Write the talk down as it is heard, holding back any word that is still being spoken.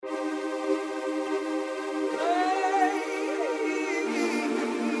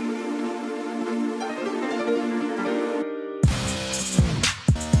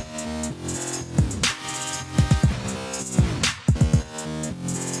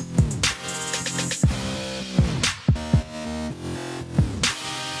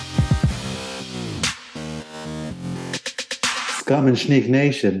Scum and Sneak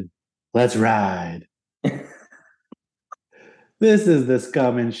Nation, let's ride. This is the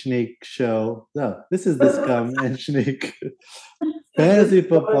Scum and Sneak show. No, this is the Scum and Sneak fantasy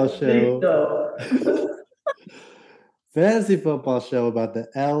football show. Fantasy football show about the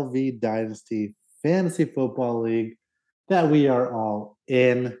LV Dynasty Fantasy Football League that we are all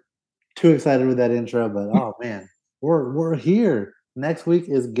in. Too excited with that intro, but oh man, we're here. Next week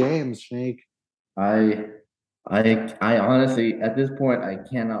is games, Sneak. I honestly, at this point, I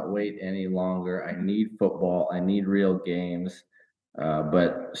cannot wait any longer. I need football. I need real games.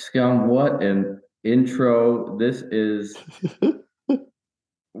 But Scum, what an intro! This is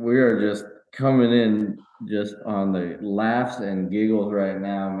we are just coming in just on the laughs and giggles right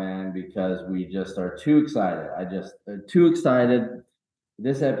now, man, because we just are too excited. Too excited.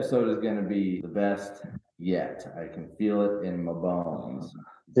 This episode is going to be the best yet. I can feel it in my bones.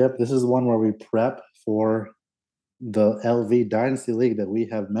 Yep, this is one where we prep for the LV Dynasty League that we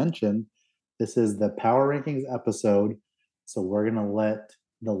have mentioned. This is the Power Rankings episode. So we're going to let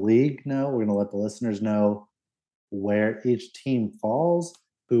the league know, we're going to let the listeners know where each team falls,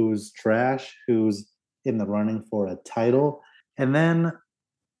 who's trash, who's in the running for a title. And then,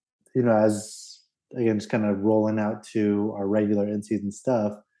 as again, just kind of rolling out to our regular in-season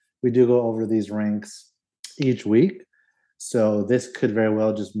stuff, we do go over these ranks each week. So this could very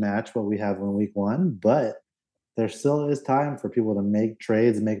well just match what we have in week one, but there still is time for people to make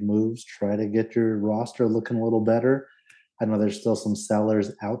trades, make moves, try to get your roster looking a little better. I know there's still some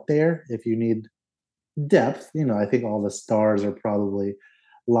sellers out there if you need depth. I think all the stars are probably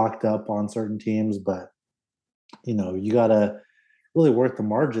locked up on certain teams, but you got to really work the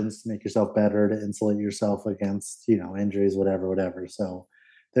margins to make yourself better, to insulate yourself against, injuries, whatever. So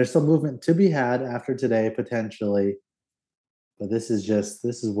there's some movement to be had after today, potentially. But this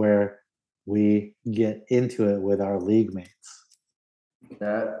is where we get into it with our league mates.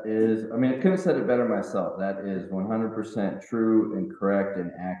 That is, I couldn't have said it better myself. That is 100% true and correct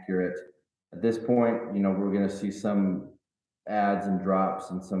and accurate. At this point, we're going to see some ads and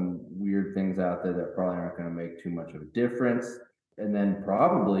drops and some weird things out there that probably aren't going to make too much of a difference. And then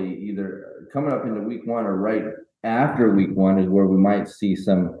probably either coming up into week one or right after week one is where we might see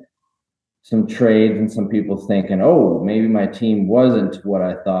some trades and some people thinking, oh, maybe my team wasn't what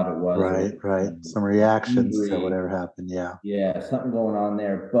I thought it was. Right. Some reactions to whatever happened. Yeah, something going on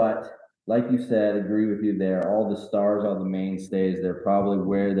there. But like you said, agree with you there. All the stars, all the mainstays, they're probably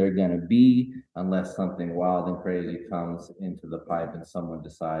where they're going to be unless something wild and crazy comes into the pipe and someone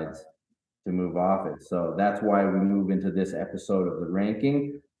decides to move off it. So that's why we move into this episode of the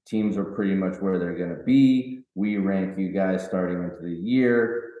ranking. Teams are pretty much where they're going to be. We rank you guys starting into the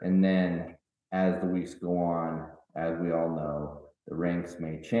year. And then as the weeks go on, as we all know, the ranks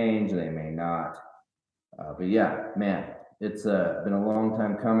may change, they may not. But yeah, man, it's been a long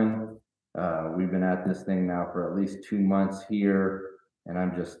time coming. We've been at this thing now for at least 2 months here. And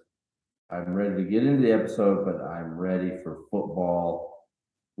I'm ready to get into the episode, but I'm ready for football.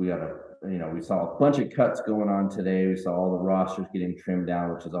 We saw a bunch of cuts going on today. We saw all the rosters getting trimmed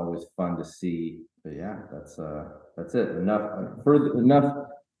down, which is always fun to see. But yeah, that's it. Enough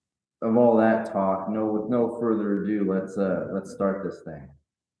of all that talk. With no further ado, let's start this thing.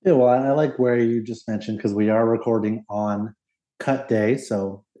 Yeah, well, I like where you just mentioned, because we are recording on cut day,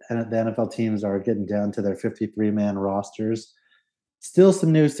 so the NFL teams are getting down to their 53-man rosters. Still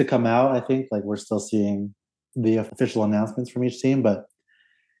some news to come out, I think. Like, we're still seeing the official announcements from each team, but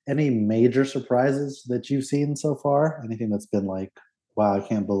any major surprises that you've seen so far? Anything that's been like, wow, I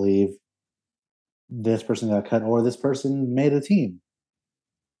can't believe this person got cut or this person made a team?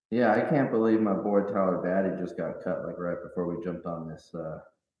 Yeah, I can't believe my boy Tyler Batty just got cut like right before we jumped on this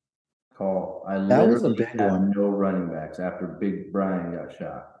call. That was a big one. No running backs after Big Brian got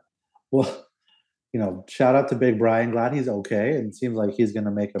shot. Well, shout out to Big Brian. Glad he's okay, and seems like he's going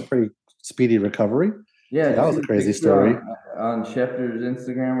to make a pretty speedy recovery. Yeah, so that was a crazy story. On Schefter's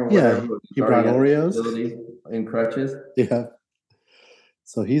Instagram or whatever. Yeah, he brought Oreos in crutches. Yeah,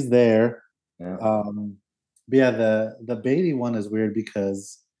 so he's there. Yeah. But yeah, the Beatty one is weird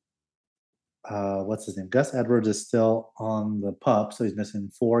because what's his name? Gus Edwards is still on the PUP, so he's missing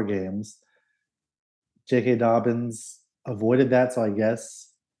 4 games. J.K. Dobbins avoided that, so I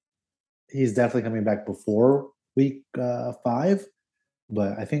guess he's definitely coming back before week 5.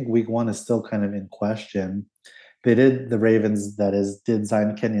 But I think week 1 is still kind of in question. The Ravens, did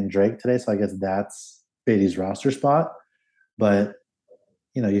sign Kenyon Drake today, so I guess that's Beatty's roster spot. But,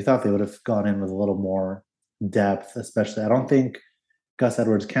 you thought they would have gone in with a little more depth, especially. I don't think Gus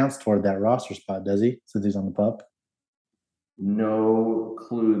Edwards counts toward that roster spot, does he, since he's on the PUP? No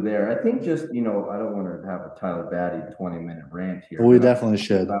clue there. I think just, I don't want to have a Tyler Batty 20-minute rant here, We but definitely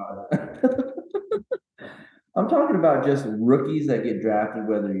should. I'm talking about just rookies that get drafted,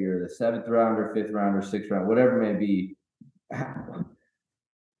 whether you're the 7th rounder, 5th rounder, 6th round, whatever it may be.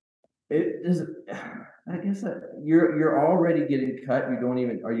 It is, I guess you're already getting cut. You don't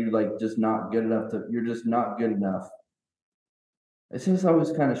even, are you like just not good enough you're just not good enough. It just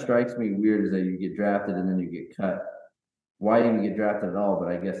always kind of strikes me weird is that you get drafted and then you get cut. Why even get drafted at all?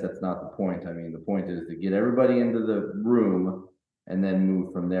 But I guess that's not the point. I mean, the point is to get everybody into the room and then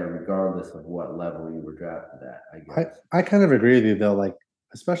move from there, regardless of what level you were drafted at, I guess. I kind of agree with you though, like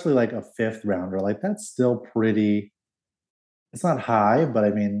especially like a 5th rounder, like that's still pretty, it's not high, but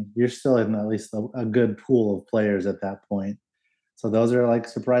I mean, you're still in at least a good pool of players at that point. So those are like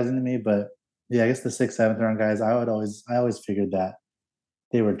surprising to me. But yeah, I guess the 6th, 7th round guys, I always figured that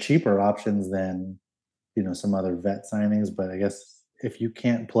they were cheaper options than, some other vet signings. But I guess if you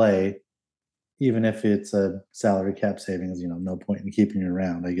can't play, even if it's a salary cap savings, no point in keeping you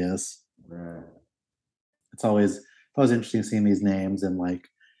around, I guess. Right. It's always interesting seeing these names and like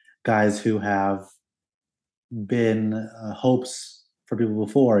guys who have been hopes for people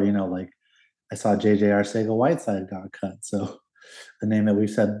before, like I saw JJ Arcega-Whiteside got cut. So a name that we've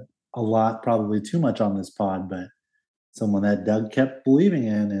said a lot, probably too much on this pod, but someone that Doug kept believing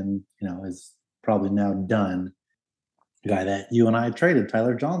in and, is probably now done. A guy that you and I traded,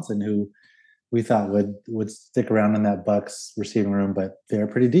 Tyler Johnson, who we thought would stick around in that Bucks receiving room, but they're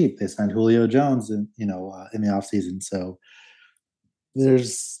pretty deep. They signed Julio Jones in the offseason. So I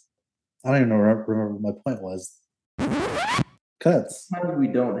don't even remember what my point was. Cuts. Sometimes we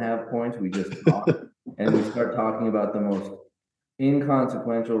don't have points. We just talk and we start talking about the most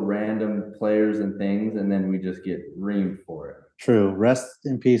inconsequential, random players and things, and then we just get reamed for it. True. Rest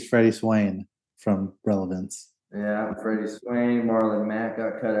in peace, Freddie Swain from Relevance. Yeah, Freddie Swain, Marlon Mack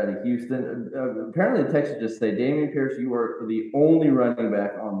got cut out of Houston. Apparently, the text just say, Dameon Pierce, you are the only running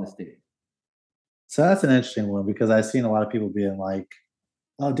back on this team. So that's an interesting one because I've seen a lot of people being like,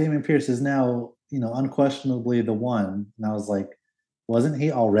 oh, Dameon Pierce is now, unquestionably the one. And I was like, wasn't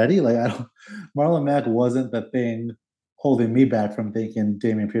he already? Like, Marlon Mack wasn't the thing holding me back from thinking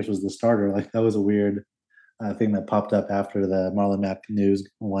Dameon Pierce was the starter. Like, that was a weird thing that popped up after the Marlon Mack news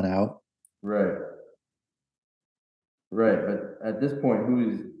went out. Right. Right, but at this point,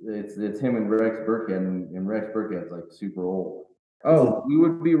 it's him and Rex Burkhead, and Rex Burkhead's like super old. Oh, we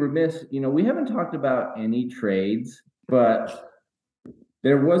would be remiss, we haven't talked about any trades, but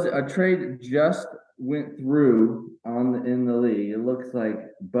there was a trade just went through in the league. It looks like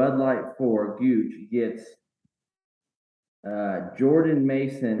Bud Light 4 Gooch gets Jordan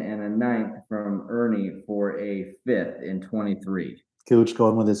Mason and a 9th from Ernie for a 5th in 23. Gooch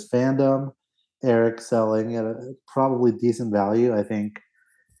going with his fandom. Eric selling at a probably decent value. I think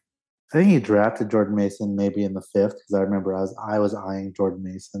he drafted Jordan Mason maybe in the 5th because I remember I was eyeing Jordan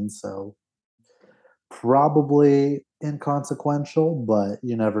Mason. So probably inconsequential, but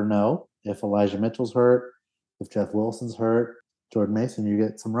you never know. If Elijah Mitchell's hurt, if Jeff Wilson's hurt, Jordan Mason, you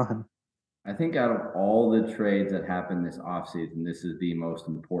get some run. I think out of all the trades that happened this offseason, this is the most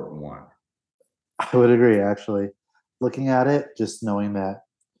important one. I would agree, actually. Looking at it, just knowing that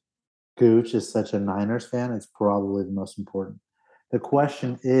Gooch is such a Niners fan, it's probably the most important. The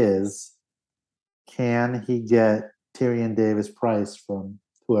question is, can he get Tyrion Davis-Price from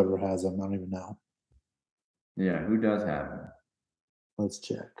whoever has him? I don't even know. Yeah, who does have him? Let's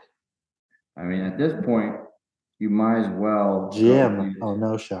check. I mean, at this point, you might as well Jim. Oh,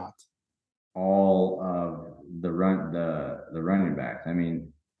 no shot. All of the running backs. I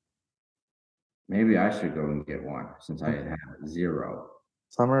mean, maybe I should go and get one since I have 0.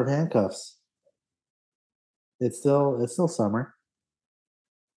 Summer of handcuffs. It's still summer.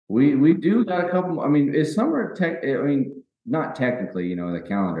 We do got a couple. I mean, is summer not technically, the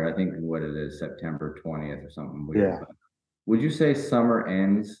calendar. I think what it is, September 20th or something weird. Yeah. Would you say summer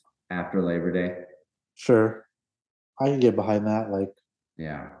ends after Labor Day? Sure, I can get behind that. Like,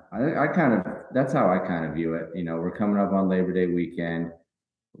 yeah, I kind of, that's how I kind of view it. We're coming up on Labor Day weekend.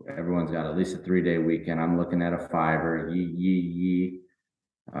 Everyone's got at least a 3-day weekend. I'm looking at a 5-er. Yee.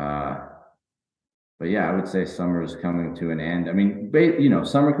 But yeah, I would say summer is coming to an end. I mean,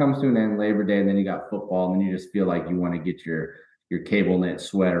 summer comes to an end, Labor Day, and then you got football, and then you just feel like you want to get your cable knit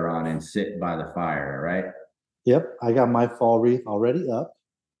sweater on and sit by the fire, right? Yep, I got my fall wreath already up.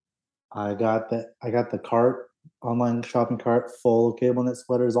 I got the cart, online shopping cart full of cable knit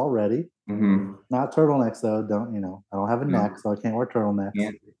sweaters already. Mm-hmm. Not turtlenecks though. I don't have a neck, so I can't wear turtlenecks.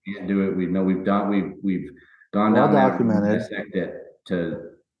 Can't do it. We've gone well down documented. Dissect it to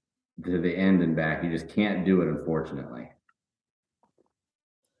the end and back. You just can't do it, unfortunately.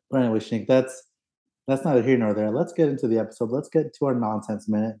 But anyway, Shink, that's neither here nor there. Let's get into the episode. Let's get to our nonsense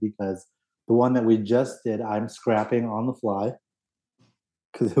minute because the one that we just did, I'm scrapping on the fly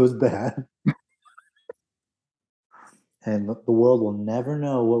because it was bad. And the world will never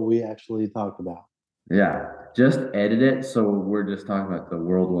know what we actually talked about. Yeah, just edit it so we're just talking about the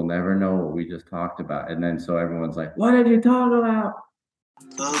world will never know what we just talked about. And then so everyone's like, what did you talk about?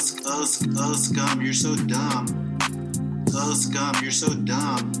 Oh, scum, you're so dumb. Oh, scum, you're so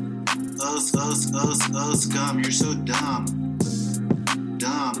dumb. Oh, scum, you're so dumb.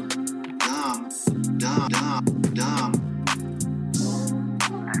 Dumb, dumb, dumb, dumb, dumb. This has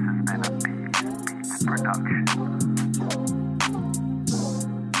been a Beats production.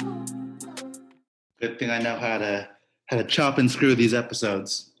 Good thing I know how to chop and screw these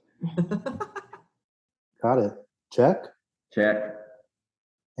episodes. Got it. Check. Check.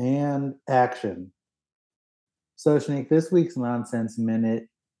 And action. So, Shanique, this week's nonsense minute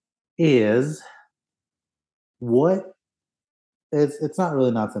is what? It's not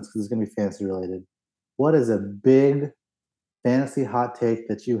really nonsense because it's going to be fantasy related. What is a big fantasy hot take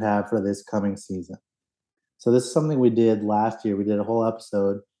that you have for this coming season? So this is something we did last year. We did a whole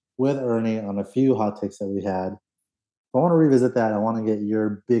episode with Ernie on a few hot takes that we had. I want to revisit that. I want to get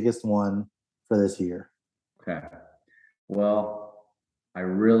your biggest one for this year. Okay. Well, I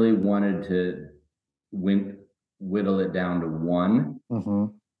really wanted to whittle it down to one, but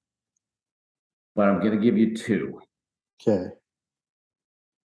I'm going to give you two. Okay.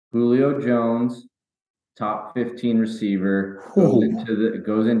 Julio Jones, top 15 receiver, goes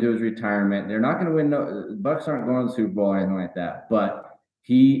into his retirement. They're not going to win. The Bucks aren't going to the Super Bowl or anything like that, but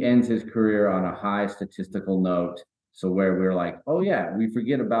he ends his career on a high statistical note. So where we're like, oh yeah, we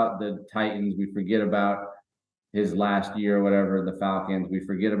forget about the Titans, we forget about his last year or whatever, the Falcons, we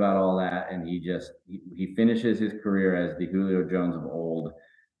forget about all that, and he finishes his career as the Julio Jones of old.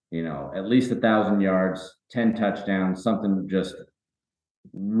 You know, at least 1,000 yards, 10 touchdowns, something just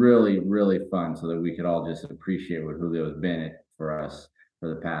really, really fun, so that we could all just appreciate what Julio's been for us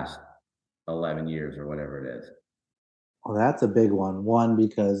for the past 11 years or whatever it is. Well, that's a big one. One,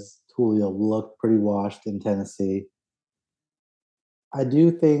 because Julio looked pretty washed in Tennessee. I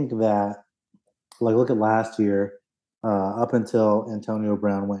do think that, like, look at last year, up until Antonio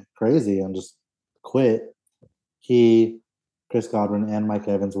Brown went crazy and just quit, he, Chris Godwin, and Mike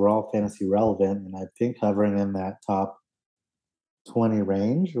Evans were all fantasy relevant, and I think hovering in that top 20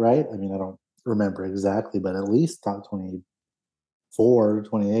 range, right? I mean, I don't remember exactly, but at least top 24,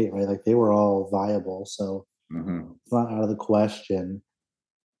 28, right? Like, they were all viable, so it's not out of the question.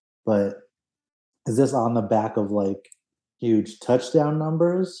 But is this on the back of, like, huge touchdown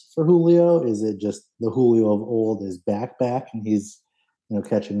numbers for Julio? Is it just the Julio of old is back and he's,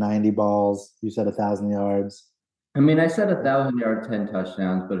 catching 90 balls? You said 1,000 yards. I mean, I said 1,000 yards, 10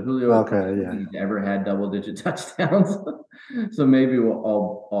 touchdowns, but Julio he's ever had double-digit touchdowns. So maybe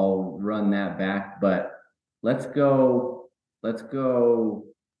I'll run that back. But let's go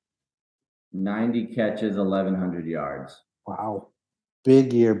 90 catches, 1,100 yards. Wow,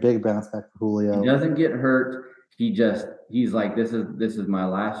 big year, big bounce back for Julio. He doesn't get hurt. He's like, this is my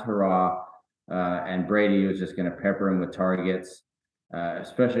last hurrah. And Brady was just going to pepper him with targets.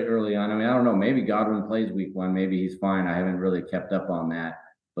 Especially early on. I mean, I don't know. Maybe Godwin plays week one. Maybe he's fine. I haven't really kept up on that.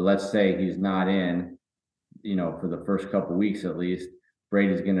 But let's say he's not in, for the first couple weeks at least.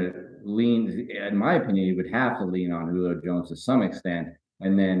 Brady's going to lean. In my opinion, he would have to lean on Julio Jones to some extent,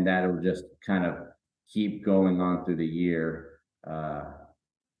 and then that'll just kind of keep going on through the year.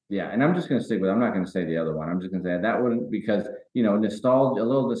 Yeah, and I'm just going to stick with. I'm not going to say the other one. I'm just going to say that one because nostalgia, a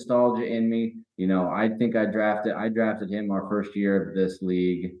little nostalgia in me. I think I drafted him our first year of this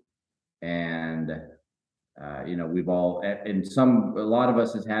league, and we've all and a lot of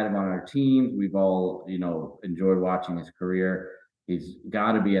us has had him on our teams. We've all enjoyed watching his career. He's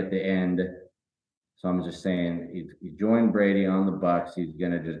got to be at the end. So I'm just saying he joined Brady on the Bucks. He's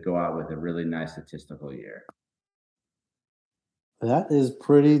going to just go out with a really nice statistical year. That is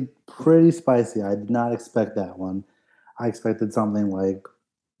pretty spicy. I did not expect that one. I expected something like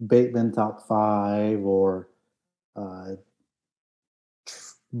Bateman top 5 or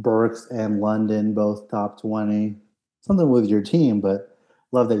Burks and London both top 20. Something with your team, but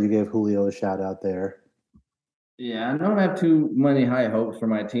love that you gave Julio a shout out there. Yeah, I don't have too many high hopes for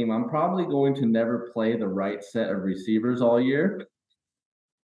my team. I'm probably going to never play the right set of receivers all year.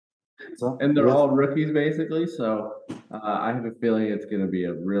 And they're all rookies, basically. So I have a feeling it's going to be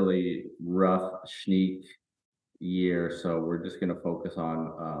a really rough, sneak year. So we're just going to focus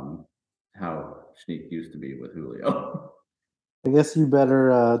on how sneak used to be with Julio. I guess you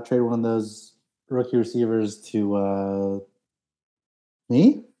better trade one of those rookie receivers to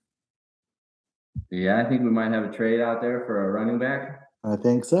me. Yeah, I think we might have a trade out there for a running back. I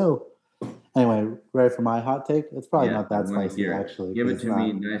think so. Anyway, ready for my hot take? It's probably Yeah, not I that want to spicy hear it. actually. Give 'Cause it it's to not.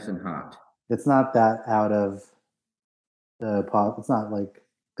 me nice and hot. It's not that out of the pop. It's not like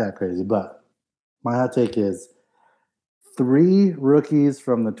that crazy. But my hot take is 3 rookies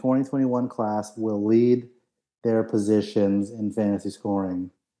from the 2021 class will lead their positions in fantasy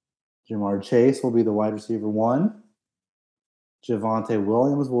scoring. Jamar Chase will be the wide receiver 1. Javonte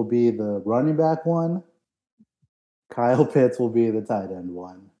Williams will be the running back 1. Kyle Pitts will be the tight end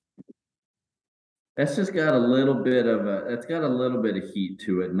 1. That's just got a little bit of that's got a little bit of heat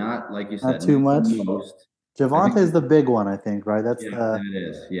to it. Not like you Not said, too not much. the most. Javonte is the big one, I think, right? That's Yeah, the. that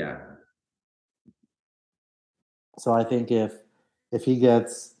is. Yeah. So I think if he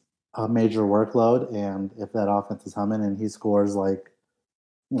gets a major workload and if that offense is humming and he scores like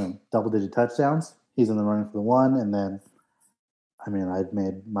double-digit touchdowns, he's in the running for the 1. And then, I mean, I've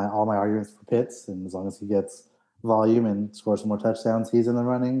made all my arguments for Pitts, and as long as he gets volume and scores some more touchdowns, he's in the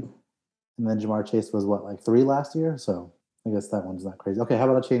running. And then Jamar Chase was what, like 3 last year? So I guess that one's not crazy. Okay, how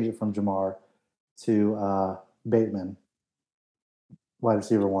about I change it from Jamar to Bateman, wide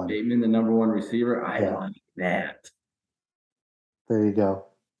receiver 1. Bateman, the number 1 receiver. I Yeah. like that. There you go.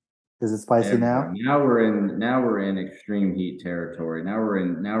 Is it spicy There we now? go. Now we're in extreme heat territory. Now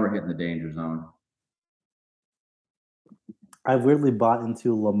we're hitting the danger zone. I've weirdly bought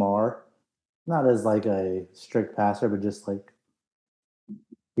into Lamar, not as like a strict passer, but just like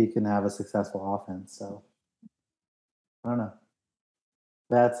he can have a successful offense. So I don't know.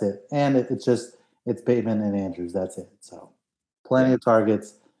 That's it. And it's Bateman and Andrews. That's it. So plenty of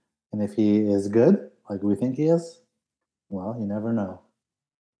targets. And if he is good, like we think he is, well, you never know.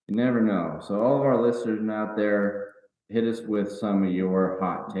 You never know. So all of our listeners out there, hit us with some of your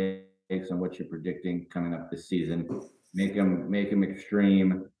hot takes on what you're predicting coming up this season. Make them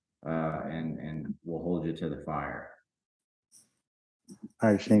extreme, and we'll hold you to the fire.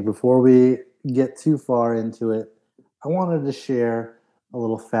 All right, Shank, before we get too far into it, I wanted to share a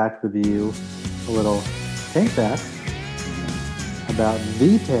little fact with you, a little tank fact about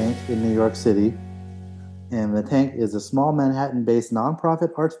The Tank in New York City. And The Tank is a small Manhattan-based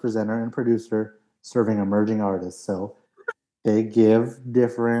nonprofit arts presenter and producer serving emerging artists. So they give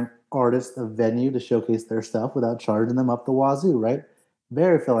different artists a venue to showcase their stuff without charging them up the wazoo, right?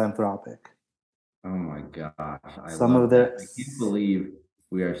 Very philanthropic. Oh my gosh, I Some love of their- that. I can't believe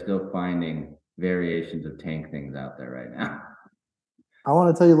we are still finding variations of tank things out there right now. I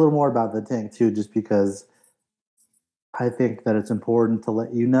want to tell you a little more about The Tank too, just because I think that it's important to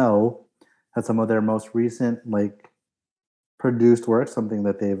let you know that some of their most recent produced works, something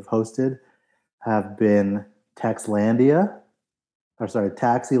that they've hosted, have been Taxilandia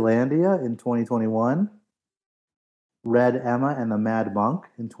in 2021, Red Emma and the Mad Monk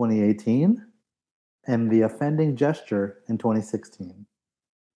in 2018, and The Offending Gesture in 2016.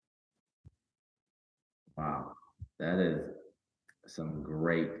 Wow, that is some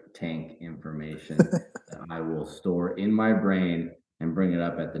great tank information that I will store in my brain and bring it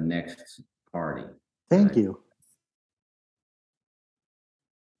up at the next party. Thank you.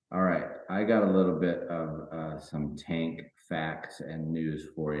 All right, I got a little bit of some tank facts and news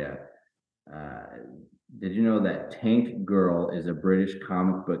for you. Did you know that Tank Girl is a British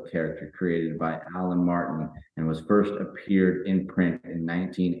comic book character created by Alan Martin and was first appeared in print in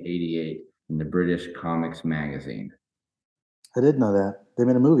 1988 in the British Comics magazine? I did know that. They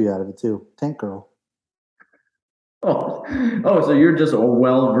made a movie out of it too, Tank Girl. Oh, so you're just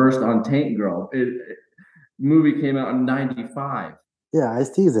well versed on Tank Girl. Movie came out in '95. Yeah,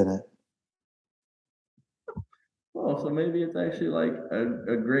 Ice-T's in it. Oh, so maybe it's actually like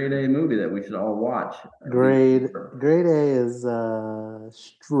a grade A movie that we should all watch. Grade A is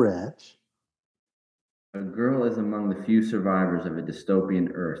stretch. A girl is among the few survivors of a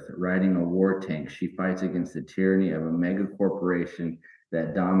dystopian Earth. Riding a war tank, she fights against the tyranny of a mega corporation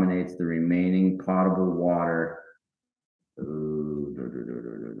that dominates the remaining potable water and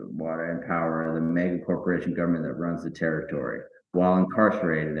power of the mega corporation government that runs the territory. While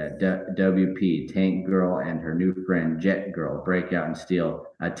incarcerated at WP, Tank Girl and her new friend Jet Girl break out and steal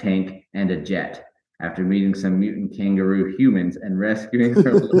a tank and a jet. After meeting some mutant kangaroo humans and rescuing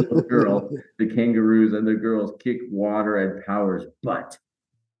her little girl, the kangaroos and the girls kick water and power's butt.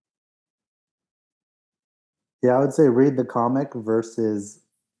 Yeah, I would say read the comic versus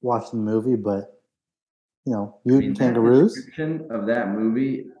watch the movie, but mutant kangaroos. The description of that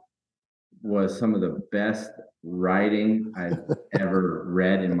movie was some of the best writing I've ever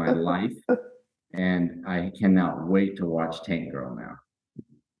read in my life, and I cannot wait to watch Tank Girl now.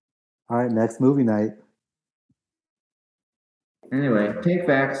 All right, next movie night. Anyway, tank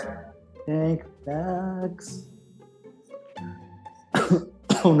facts. Tank bags.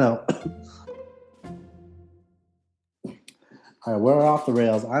 Oh no. All right, we're off the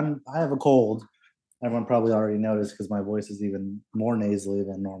rails. I have a cold. Everyone probably already noticed because my voice is even more nasally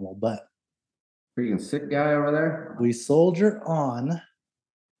than normal, but Freaking sick guy over there. we soldier on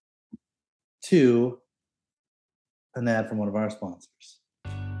to an ad from one of our sponsors.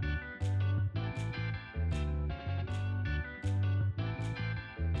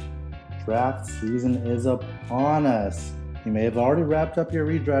 Draft season is upon us. You may have already wrapped up your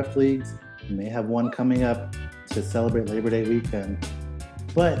redraft leagues. You may have one coming up to celebrate Labor Day weekend.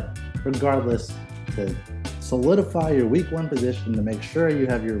 But regardless, to solidify your week one position, to make sure you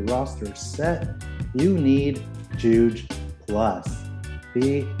have your roster set, you need Juge Plus,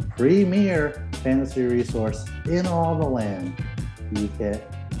 the premier fantasy resource in all the land. You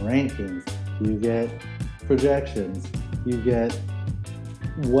get rankings, you get projections, you get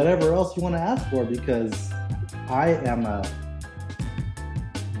whatever else you want to ask for, because I am a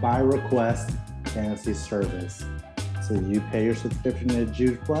by request fantasy service. So you pay your subscription to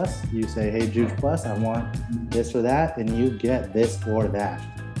Juge Plus, you say, hey, Juge Plus, I want this or that, and you get this or that.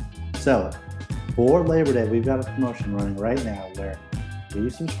 So for Labor Day, we've got a promotion running right now where if you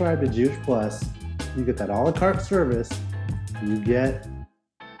subscribe to Juge Plus, you get that a la carte service, you get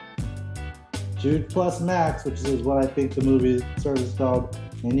Juge Plus Max, which is what I think the movie service is called,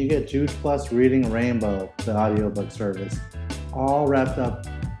 and you get Juge Plus Reading Rainbow, the audiobook service, all wrapped up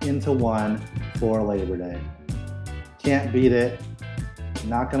into one for Labor Day. Can't beat it.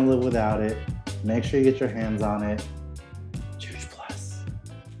 Not going to live without it. Make sure you get your hands on it. Juge Plus.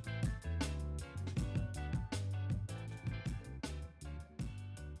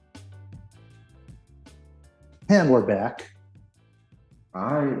 And we're back.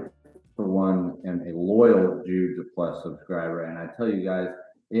 I, for one, am a loyal Juge Plus subscriber, and I tell you guys,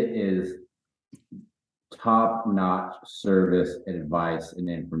 it is top-notch service, advice,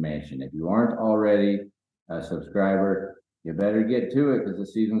 and information. If you aren't already a subscriber, you better get to it because the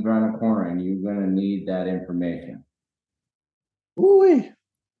season's around the corner and you're going to need that information. Ooh.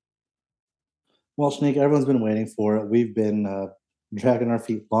 Well, Snake, everyone's been waiting for it. We've been dragging our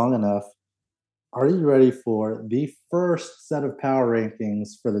feet long enough. Are you ready for the first set of power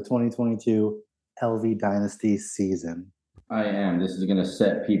rankings for the 2022 LV Dynasty season? I am. This is going to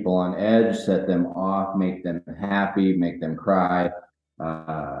set people on edge, set them off, make them happy, make them cry.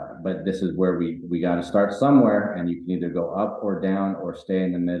 But this is where we got to start somewhere, and you can either go up or down or stay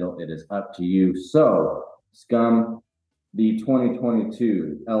in the middle. It is up to you. So, Scum, the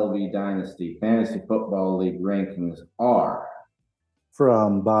 2022 LV Dynasty Fantasy Football League rankings are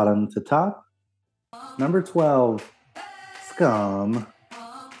from bottom to top. Number 12, Scum.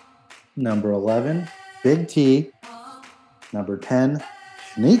 Number 11, Big T. Number 10,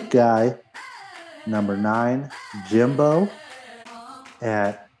 Sneak Guy. Number 9, Jimbo.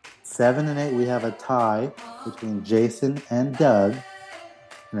 At 7 and 8, we have a tie between Jason and Doug.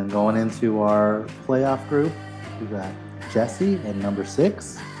 And then going into our playoff group, we got Jesse at number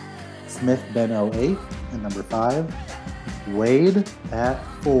 6, Smith Ben 08 at number 5, Wade at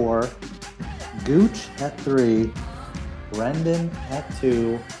 4, Gooch at 3, Brendan at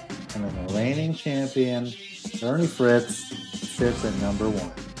 2, and then the reigning champion, Ernie Fritz, sits at number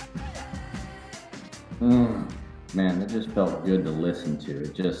 1. Man, that just felt good to listen to.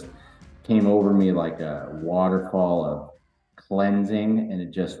 It just came over me like a waterfall of cleansing, and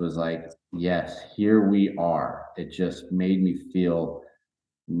it just was like, yes, here we are. It just made me feel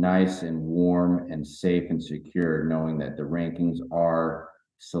nice and warm and safe and secure, knowing that the rankings are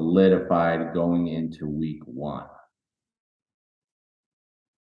solidified going into week 1.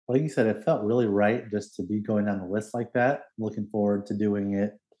 Like you said, it felt really right just to be going down the list like that. Looking forward to doing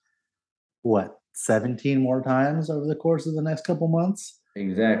it, 17 more times over the course of the next couple months?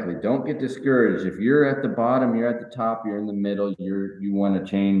 Exactly. Don't get discouraged. If you're at the bottom, you're at the top, you're in the middle, you want to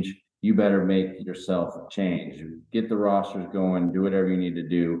change, you better make yourself change. Get the rosters going, do whatever you need to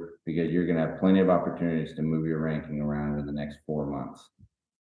do, because you're going to have plenty of opportunities to move your ranking around in the next 4 months.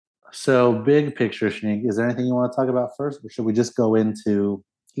 So, big picture, Shneek, is there anything you want to talk about first, or should we just go into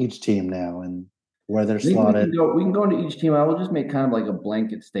each team now and where they're slotted? We can go into each team. I will just make kind of like a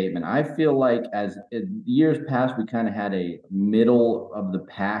blanket statement. I feel like as years past, we kind of had a middle of the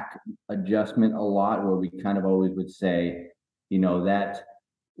pack adjustment a lot, where we kind of always would say, that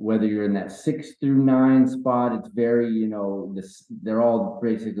whether you're in that 6 through 9 spot, it's very, they're all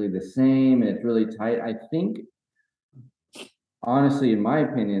basically the same, and it's really tight. I think, honestly, in my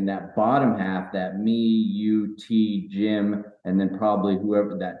opinion, that bottom half, that me, you, T, Jim, and then probably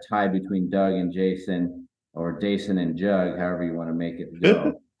whoever, that tie between Doug and Jason, or Jason and Jug, however you want to make it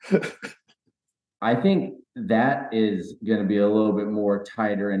go. I think that is going to be a little bit more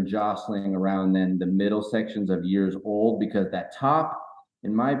tighter and jostling around than the middle sections of years old, because that top,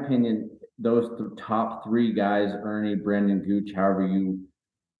 in my opinion, those top three guys, Ernie, Brendan, Gooch, however you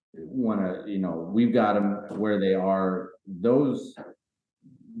want to, we've got them where they are.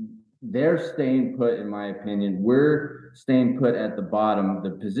 They're staying put, in my opinion. We're staying put at the bottom.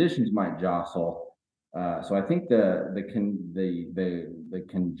 The positions might jostle. So I think the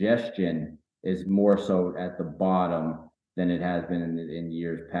congestion is more so at the bottom than it has been in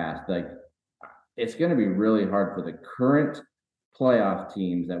years past. Like, it's going to be really hard for the current playoff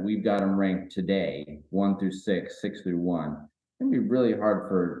teams that we've got them ranked today, 1 through 6, 6 through 1. It's going to be really hard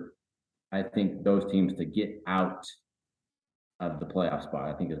for, I think, those teams to get out of the playoff spot,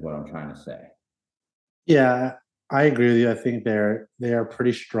 I think, is what I'm trying to say. Yeah, I agree with you. I think they are a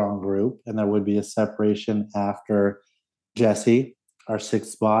pretty strong group, and there would be a separation after Jesse, our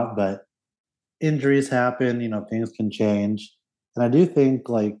sixth spot, but injuries happen, things can change. And I do think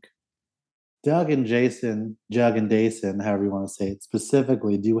like Doug and Jason, Jug and Dason, however you want to say it,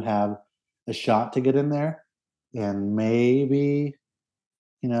 specifically do have a shot to get in there. And maybe,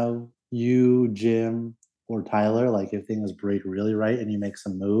 you, Jim, or Tyler, like if things break really right and you make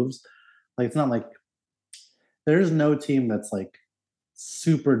some moves, like it's not like there's no team that's like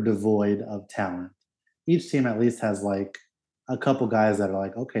super devoid of talent. Each team at least has like a couple guys that are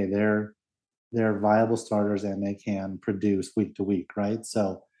like, okay, they're viable starters and they can produce week to week, right?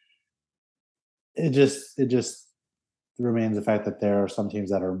 So it just remains the fact that there are some teams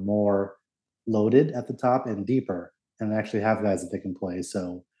that are more loaded at the top and deeper and actually have guys that they can play.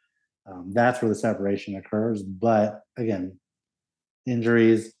 So that's where the separation occurs. But again,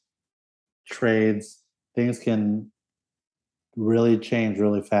 injuries, trades, things can really change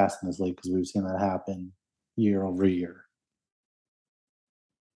really fast in this league because we've seen that happen year over year.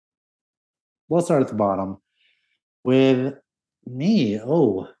 We'll start at the bottom with me.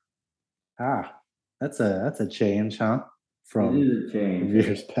 That's a change, huh? It From is a change.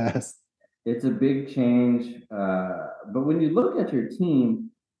 years past. It's a big change. But when you look at your team,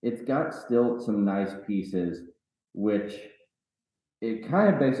 it's got still some nice pieces, which it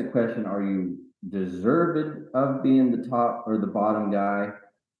kind of begs the question, are you deserved of being the top or the bottom guy?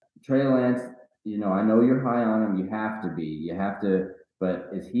 Trey Lance, I know you're high on him. You have to be. You have to. But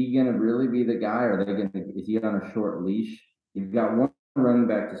is he going to really be the guy? Or are they going to? Is he on a short leash? You've got one running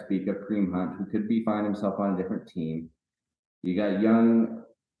back to speak of, Kareem Hunt, who could find himself on a different team. You got young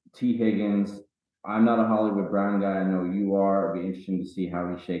T. Higgins. I'm not a Hollywood Brown guy. I know you are. It'll be interesting to see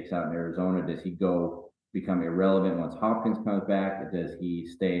how he shakes out in Arizona. Does he become irrelevant once Hopkins comes back? Does he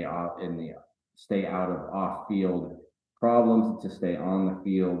stay out of off-field problems to stay on the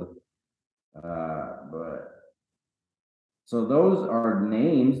field? But so those are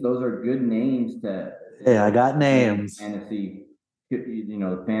names. Those are good names to. Hey, I got names. Fantasy,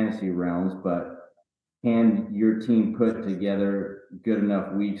 the fantasy realms, but can your team put together good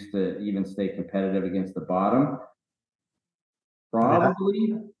enough weeks to even stay competitive against the bottom?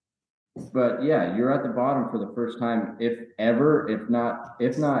 Probably. But yeah, you're at the bottom for the first time, if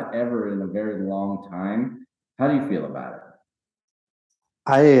not ever, in a very long time. How do you feel about it?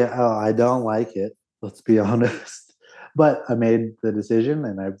 I don't like it. Let's be honest. But I made the decision,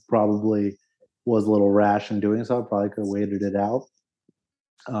 and I probably was a little rash in doing so. I probably could have waited it out.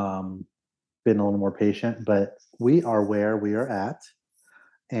 Been a little more patient, but we are where we are at,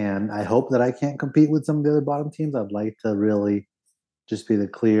 and I hope that I can't compete with some of the other bottom teams. I'd like to really just be the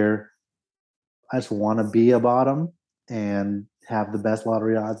clear. I just want to be a bottom and have the best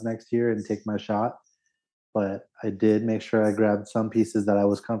lottery odds next year and take my shot. But I did make sure I grabbed some pieces that I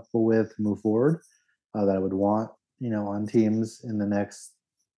was comfortable with to move forward, that I would want, on teams in the next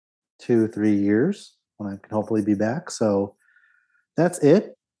 2-3 years when I can hopefully be back. So that's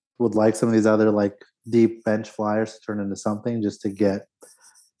it. Would like some of these other like deep bench flyers to turn into something just to get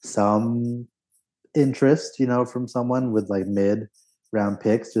some interest, from someone with like mid round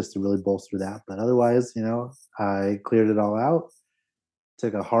picks just to really bolster that. But otherwise, I cleared it all out.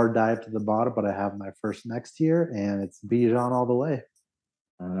 Took a hard dive to the bottom, but I have my first next year, and it's Bijan all the way.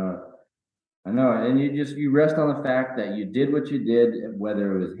 I know, and you rest on the fact that you did what you did,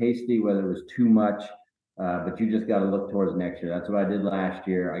 whether it was hasty, whether it was too much, but you just got to look towards next year. That's what I did last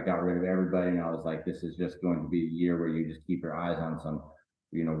year. I got rid of everybody, and I was like, this is just going to be a year where you just keep your eyes on some,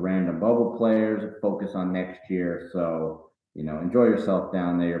 random bubble players, focus on next year. So, enjoy yourself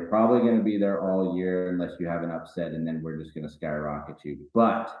down there. You're probably going to be there all year unless you have an upset, and then we're just going to skyrocket you.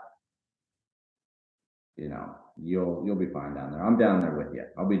 But, you'll be fine down there. I'm down there with you.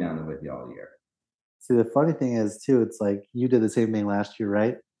 I'll be down there with you all year. See, the funny thing is too, it's like you did the same thing last year,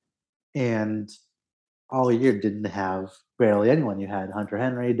 right? and all year didn't have barely anyone. You had Hunter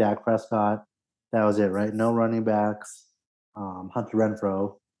Henry, Dak Prescott. That was it, right? No running backs. Hunter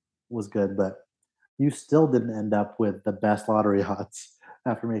Renfro was good, but you still didn't end up with the best lottery odds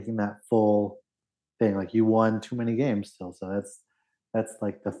after making that full thing. Like you won too many games still. So that's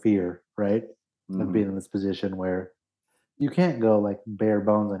like the fear, right? Of being in this position where you can't go like bare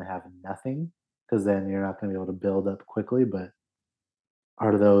bones and have nothing because then you're not going to be able to build up quickly. But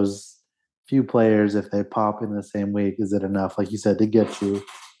are those few players, if they pop in the same week, is it enough, like you said, to get you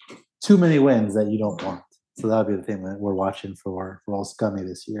too many wins that you don't want? So that'll be the thing that we're watching for all scummy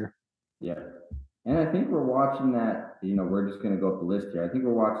this year. Yeah. And I think we're watching that, we're just going to go up the list here. I think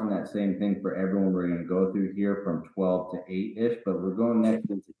we're watching that same thing for everyone we're going to go through here from 12 to 8-ish, but we're going next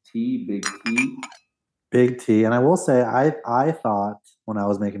into T, Big T. Big T. And I will say, I thought when I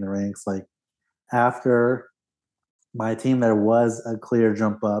was making the ranks, like after my team, there was a clear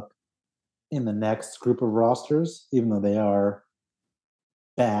jump up in the next group of rosters, even though they are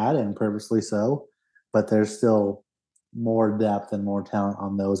bad and purposely so, but there's still more depth and more talent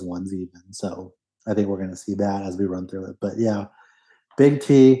on those ones even. So I think we're going to see that as we run through it. But yeah, Big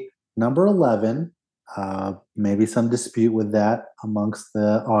T, number 11. Maybe some dispute with that amongst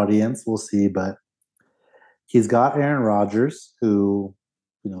the audience. We'll see. But he's got Aaron Rodgers, who,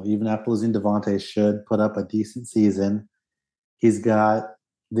 even after losing Devontae, should put up a decent season. He's got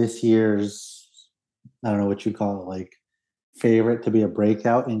this year's, I don't know what you call it, like favorite to be a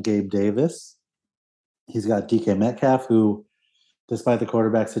breakout in Gabe Davis. He's got DK Metcalf, who, despite the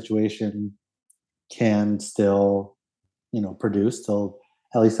quarterback situation, can still, produce, still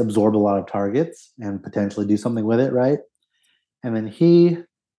at least absorb a lot of targets and potentially do something with it, right? And then he,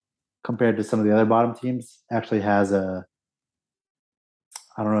 compared to some of the other bottom teams, actually has I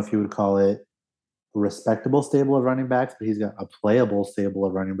don't know if you would call it a respectable stable of running backs, but he's got a playable stable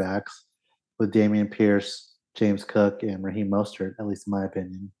of running backs with Damian Pierce, James Cook, and Raheem Mostert, at least in my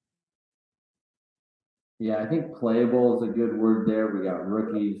opinion. Yeah, I think playable is a good word there. We got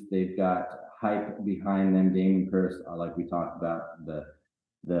rookies. They've got hype behind them. Damian Pierce, like we talked about,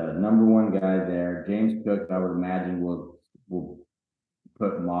 the number one guy there. James Cook, I would imagine, will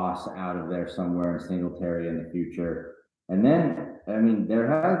put Moss out of there somewhere and Singletary in the future. And then, I mean, there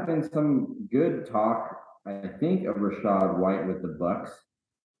has been some good talk, I think, of Rachaad White with the Bucks.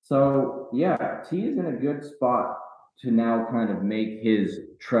 So yeah, T is in a good spot to now kind of make his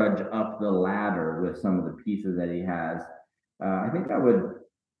trudge up the ladder with some of the pieces that he has. I think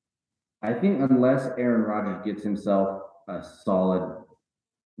unless Aaron Rodgers gets himself a solid,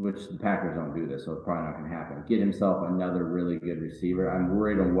 which the Packers don't do this, so it's probably not going to happen, get himself another really good receiver. I'm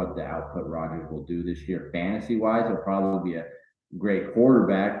worried on what the output Rodgers will do this year. Fantasy wise, he'll probably be a great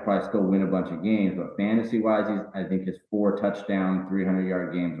quarterback, probably still win a bunch of games, but fantasy wise, I think his 4 touchdown,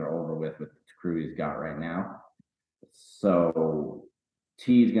 300-yard games are over with the crew he's got right now. So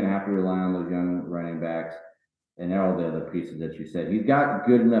T's going to have to rely on those young running backs and all the other pieces that you said. He's got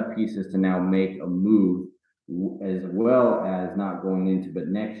good enough pieces to now make a move, as well as not going into, but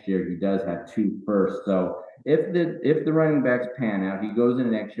next year he does have 2 firsts. So if the running backs pan out, he goes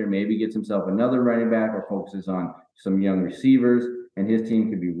into next year, maybe gets himself another running back or focuses on some young receivers, and his team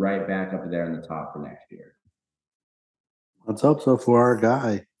could be right back up there in the top for next year. Let's hope so for our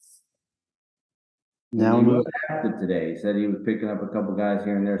guy. Now he was active today. He said he was picking up a couple guys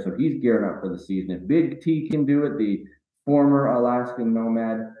here and there, so he's gearing up for the season. If Big T can do it, the former Alaskan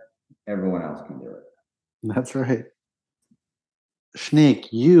nomad, everyone else can do it. That's right. Schneek,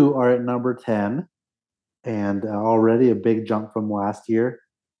 you are at number 10, and already a big jump from last year.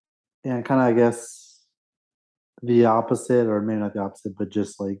 And kind of, I guess, the opposite, or maybe not the opposite, but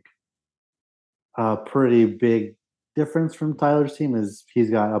just like a pretty big difference from Tyler's team is he's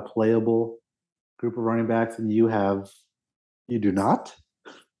got a playable group of running backs, and you do not.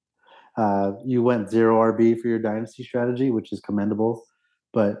 You went 0 RB for your dynasty strategy, which is commendable,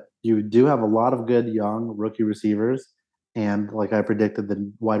 but you do have a lot of good young rookie receivers, and like I predicted,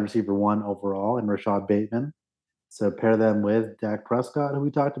 the wide receiver 1 overall and Rashad Bateman. So pair them with Dak Prescott, who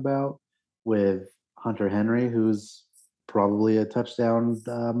we talked about, with Hunter Henry, who's probably a touchdown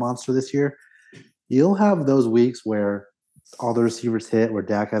monster this year. You'll have those weeks where all the receivers hit, where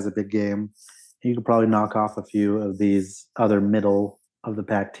Dak has a big game. You could probably knock off a few of these other middle of the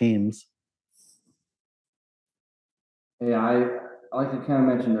pack teams. Yeah, like I kind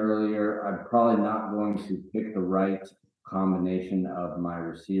of mentioned earlier, I'm probably not going to pick the right combination of my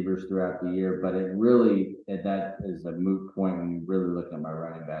receivers throughout the year, but that is a moot point when you really look at my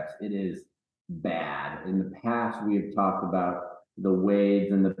running backs. It is bad. In the past, we have talked about the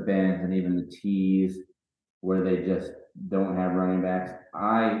Wades and the Bens and even the T's. where they just don't have running backs.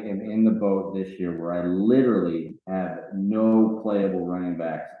 I am in the boat this year where I literally have no playable running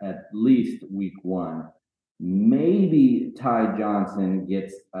backs at least week 1. Maybe Ty Johnson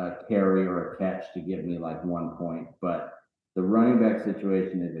gets a carry or a catch to get me like 1 point, but the running back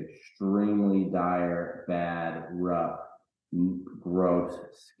situation is extremely dire, bad, rough, gross,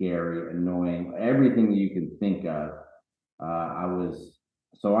 scary, annoying, everything you can think of.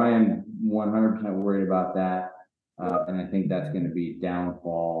 So I am 100% worried about that. And I think that's going to be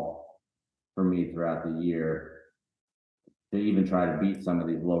downfall for me throughout the year to even try to beat some of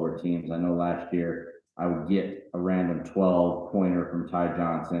these lower teams. I know last year I would get a random 12-pointer from Ty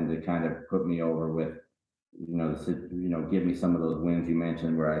Johnson to kind of put me over with, give me some of those wins you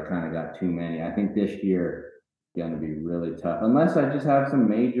mentioned where I kind of got too many. I think this year is going to be really tough unless I just have some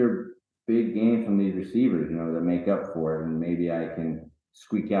major big games from these receivers, that make up for it, and maybe I can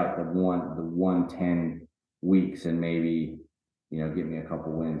squeak out the 110 weeks and maybe get me a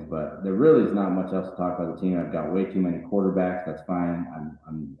couple wins. But there really is not much else to talk about the team. I've got way too many quarterbacks. That's fine.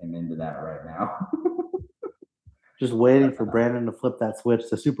 I'm into that right now. Just waiting for Brandon to flip that switch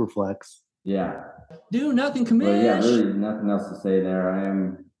to Superflex. Yeah. Do nothing, But yeah, commish. really nothing else to say there.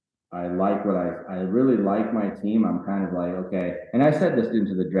 I really like my team. I'm kind of like, okay. And I said this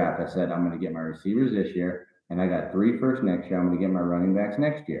into the draft. I said, I'm going to get my receivers this year, and I got 3 first next year. I'm going to get my running backs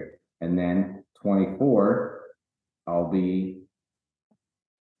next year. And then 24,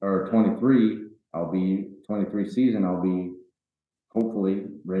 or 23, 23 season, I'll be hopefully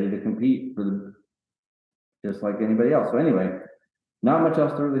ready to compete just like anybody else. So anyway, not much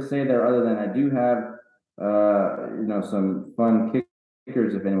else to really say there other than I do have, some fun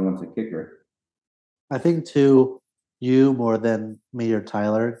kickers if anyone wants a kicker. I think too, you more than me or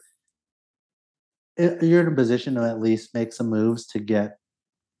Tyler, you're in a position to at least make some moves to get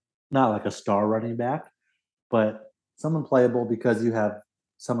not like a star running back, but someone playable because you have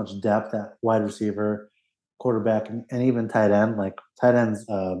so much depth at wide receiver, quarterback, and even tight end. Like tight end's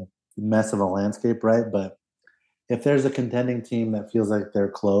a mess of a landscape, right? But if there's a contending team that feels like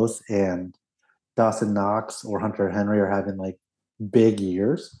they're close and Dawson Knox or Hunter Henry are having like big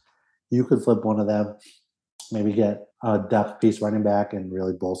years, you could flip one of them, maybe get a depth piece running back and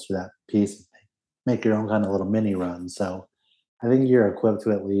really bolster that piece, make your own kind of little mini run. So I think you're equipped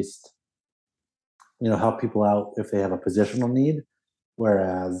to at least, help people out if they have a positional need,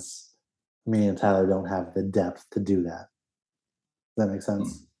 whereas me and Tyler don't have the depth to do that. Does that make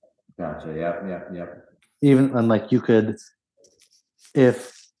sense? Gotcha. Yep. Even and like you could,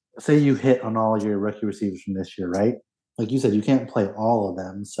 if say you hit on all your rookie receivers from this year, right? Like you said, you can't play all of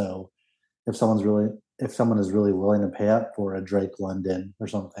them. So if someone is really willing to pay up for a Drake London or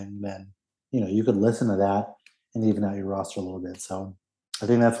something, then you could listen to that and even out your roster a little bit. So I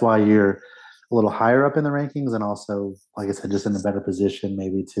think that's why you're a little higher up in the rankings, and also, like I said, just in a better position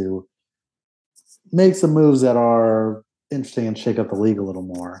maybe to make some moves that are interesting and shake up the league a little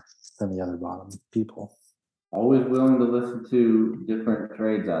more than the other bottom people. Always willing to listen to different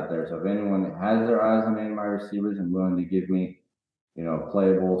trades out there. So if anyone has their eyes on any of my receivers and willing to give me, a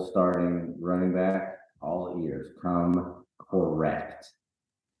playable starting running back, all ears. Come correct.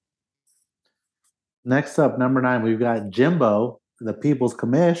 Next up, number 9, we've got Jimbo, the People's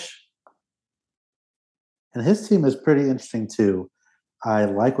Commish. And his team is pretty interesting too. I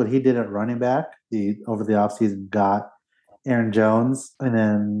like what he did at running back. He over the offseason got Aaron Jones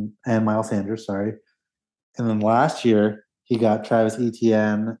and Miles Sanders, sorry. And then last year he got Travis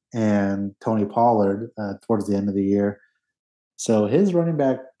Etienne and Tony Pollard towards the end of the year. So his running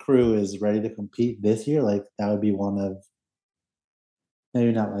back crew is ready to compete this year. Like that would be one of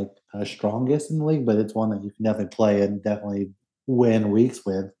maybe not like strongest in the league, but it's one that you can definitely play and definitely win weeks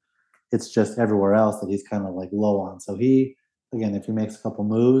with. It's just everywhere else that he's kind of like low on. So he, again, if he makes a couple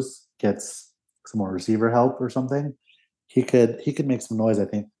moves, gets some more receiver help or something, he could make some noise, I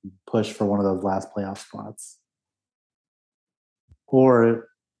think, push for one of those last playoff spots. Or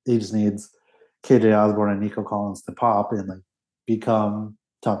he just needs KJ Osborne and Nico Collins to pop and like become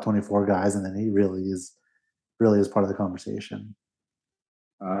top 24 guys, and then he really is part of the conversation.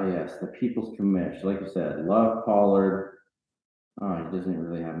 Yes, the People's Commish. Like you said, love Pollard. Oh, he doesn't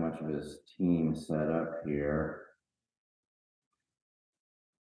really have much of his team set up here.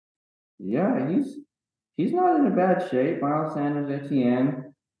 Yeah, he's not in a bad shape. Miles Sanders,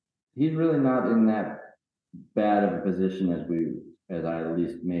 Etienne, he's really not in that bad of a position as I at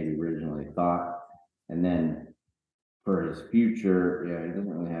least maybe originally thought. And then for his future, yeah, he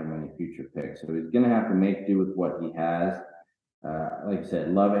doesn't really have many future picks, so he's gonna have to make do with what he has. Like I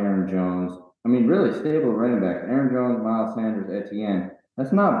said, love Aaron Jones. I mean, really stable running back. Aaron Jones, Miles Sanders, Etienne.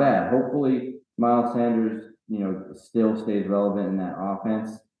 That's not bad. Hopefully, Miles Sanders, still stays relevant in that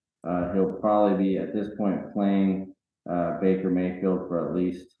offense, he'll probably be at this point playing Baker Mayfield for at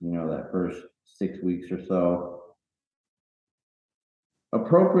least, that first 6 weeks or so.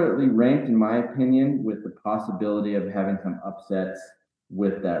 Appropriately ranked, in my opinion, with the possibility of having some upsets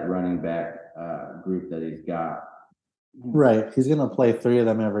with that running back group that he's got. Right. He's going to play 3 of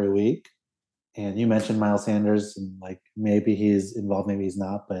them every week. And you mentioned Miles Sanders, and like maybe he's involved, maybe he's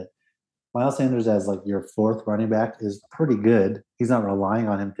not. But Miles Sanders as like your 4th running back is pretty good. He's not relying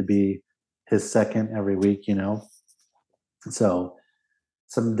on him to be his 2nd every week, So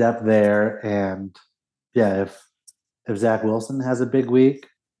some depth there. And yeah, if Zach Wilson has a big week,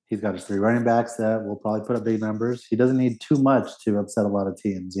 he's got his 3 running backs that will probably put up big numbers. He doesn't need too much to upset a lot of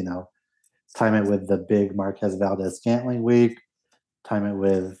teams, Time it with the big Marquez Valdez-Scantling week. Time it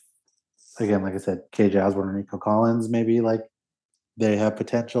with, again, like I said, KJ Osborne and Nico Collins. Maybe like they have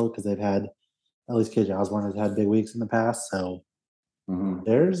potential because they've had, at least KJ Osborne has had big weeks in the past. So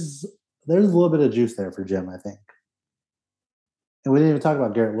there's a little bit of juice there for Jim, I think. And we didn't even talk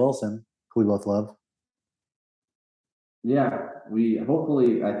about Garrett Wilson, who we both love. Yeah, we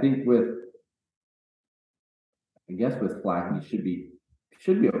hopefully, I think with Flacco, he should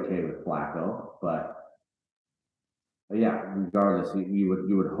be okay with Flacco, but yeah, regardless, we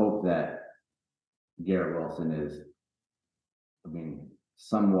would hope that Garrett Wilson is,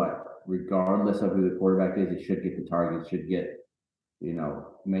 somewhat, regardless of who the quarterback is, he should get the targets, should get,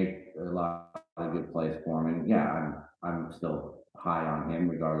 make a lot of good plays for him. And yeah, I'm still high on him,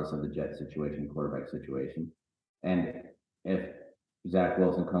 regardless of the Jet situation, quarterback situation. And if Zach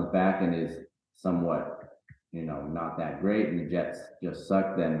Wilson comes back and is somewhat, not that great, and the Jets just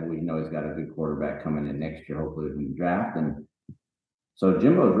suck, then we know he's got a good quarterback coming in next year, hopefully in the draft. And so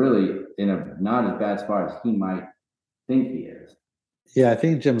Jimbo's really in a not as bad spot as he might think he is. Yeah, I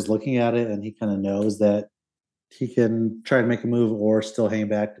think Jim's looking at it and he kind of knows that he can try to make a move or still hang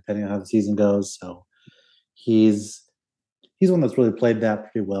back depending on how the season goes. So he's one that's really played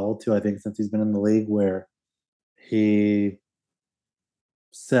that pretty well too, I think, since he's been in the league, where he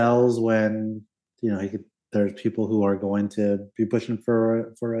sells when there's people who are going to be pushing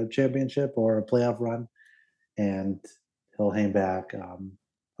for a championship or a playoff run, and he'll hang back,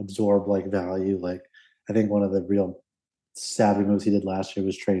 absorb like value. Like I think one of the real savvy moves he did last year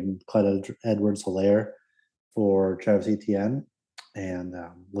was trading Clyde Edwards-Helaire for Travis Etienne, and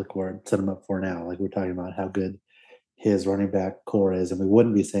look where it set him up for now. Like we're talking about how good his running back core is, and we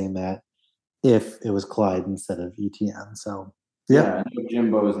wouldn't be saying that if it was Clyde instead of Etienne. So yeah, I know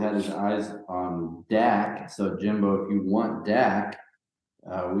Jimbo has had his eyes on Dak. So Jimbo, if you want Dak,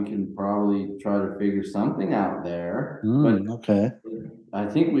 we can probably try to figure something out there. Okay. I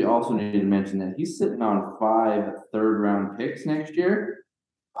think we also need to mention that he's sitting on 5 third-round picks next year.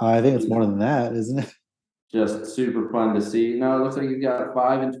 I think it's more than that, isn't it? Just super fun to see. No, it looks like he's got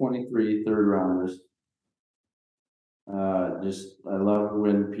 5 and 23 third-rounders. I love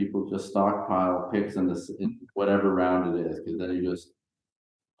when people just stockpile picks in whatever round it is, because then you just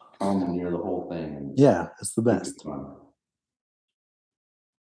commandeer the whole thing. Yeah, it's the best. Fun.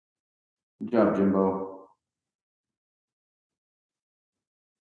 Good job, Jimbo.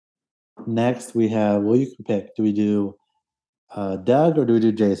 Next, we have, well, you can pick. Do we do Doug or do we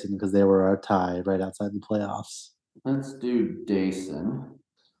do Jason? Because they were our tie right outside the playoffs. Let's do Jason.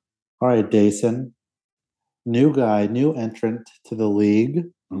 All right, Jason. New guy, new entrant to the league.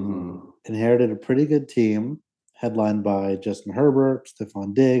 Inherited a pretty good team, headlined by Justin Herbert,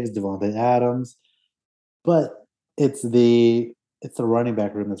 Stephon Diggs, Devontae Adams. But it's the running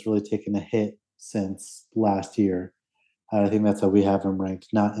back room that's really taken a hit since last year. I think that's how we have him ranked,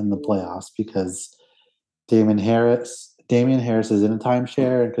 not in the playoffs, because Damian Harris is in a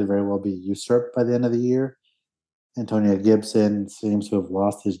timeshare and could very well be usurped by the end of the year. Antonio Gibson seems to have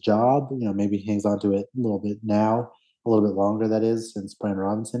lost his job. Maybe he hangs on to it a little bit now, a little bit longer, that is, since Brian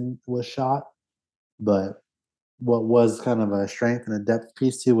Robinson was shot. But what was kind of a strength and a depth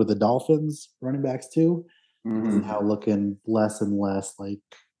piece too with the Dolphins running backs too is now looking less and less like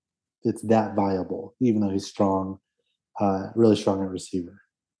it's that viable, even though he's strong, really strong at receiver.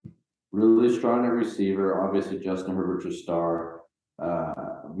 Really strong at receiver. Obviously, Justin Herbert's a star.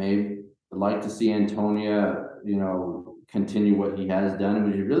 Maybe I'd like to see Antonio, continue what he has done,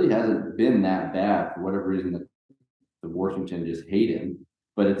 which he really hasn't been that bad for whatever reason. The Washington just hate him,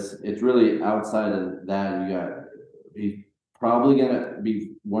 but it's really outside of that. He's probably gonna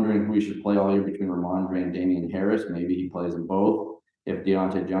be wondering who he should play all year between Ramondre and Damian Harris. Maybe he plays them both. If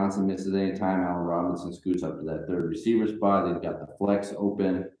Deontay Johnson misses any time, Allen Robinson scoots up to that third receiver spot. They've got the flex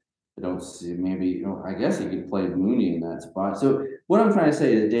open. I don't see maybe, I guess he could play Mooney in that spot. So what I'm trying to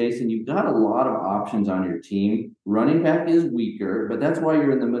say is, Jason, you've got a lot of options on your team. Running back is weaker, but that's why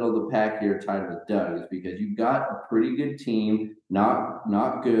you're in the middle of the pack here, tied with Doug, is because you've got a pretty good team.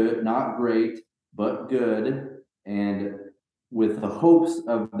 Not good, not great, but good. And with the hopes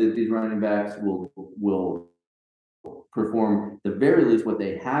of that these running backs will perform the very least what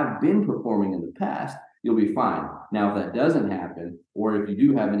they have been performing in the past, you'll be fine. Now, if that doesn't happen, or if you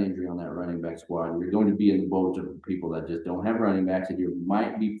do have an injury on that running back squad, you're going to be in the boat of people that just don't have running backs, and you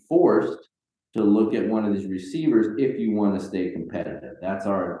might be forced to look at one of these receivers if you want to stay competitive. That's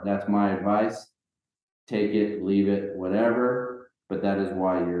my advice. Take it, leave it, whatever. But that is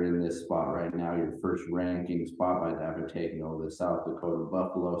why you're in this spot right now, your first ranking spot by having taken over the South Dakota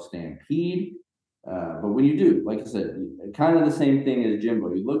Buffalo Stampede. But when you do, like I said, kind of the same thing as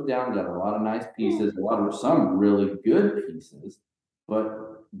Jimbo. You look down, got a lot of nice pieces, some really good pieces,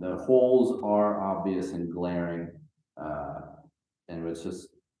 but the holes are obvious and glaring. And it's just,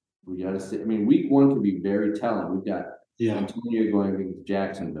 we got to see. I mean, week one could be very telling. We've got Antonio going against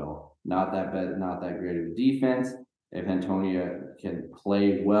Jacksonville. Not that bad, not that great of a defense. If Antonio can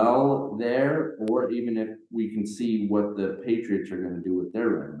play well there, or even if we can see what the Patriots are going to do with their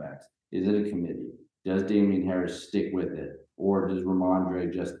running backs. Is it a committee? Does Damien Harris stick with it? Or does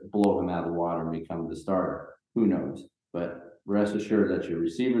Ramondre just blow him out of the water and become the starter? Who knows? But rest assured that your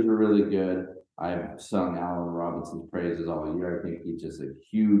receivers are really good. I've sung Allen Robinson's praises all year. I think he's just a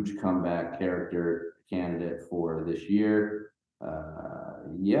huge comeback character candidate for this year.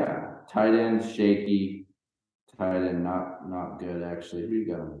 Tight end shaky. Tight end not good actually. Who you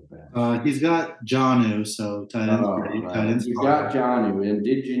got on the back? He's got Jonnu, so tight end's great. Right. Tight end's you got Jonnu, and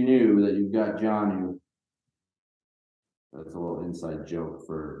did you knew that you've got Jonnu? That's a little inside joke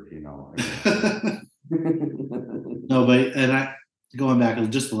for No, but going back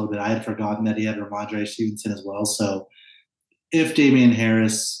just a little bit, I had forgotten that he had Ramondre Stevenson as well. So if Damien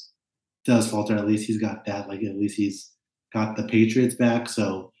Harris does falter, at least he's got that. Like at least he's got the Patriots back,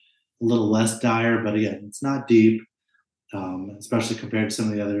 so a little less dire. But again, it's not deep, especially compared to some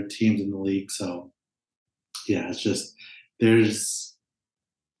of the other teams in the league. So yeah, it's just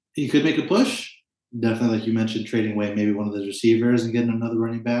he could make a push. Definitely, like you mentioned, trading away maybe one of those receivers and getting another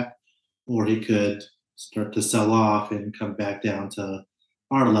running back, or he could start to sell off and come back down to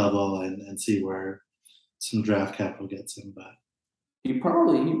our level and see where some draft capital gets him. But he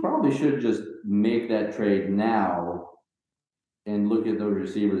probably should just make that trade now and look at those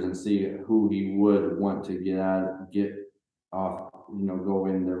receivers and see who he would want to get off, go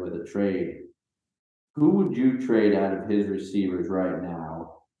in there with a trade. Who would you trade out of his receivers right now?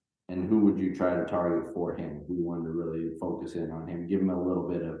 And who would you try to target for him? We wanted to really focus in on him, give him a little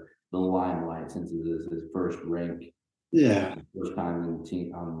bit of the limelight since it is his first rank. Yeah, first time in the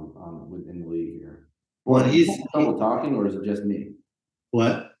team within the league here. Well, he's trouble talking, or is it just me?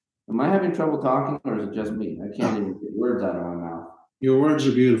 What? Am I having trouble talking, or is it just me? I can't even get words out of my mouth. Your words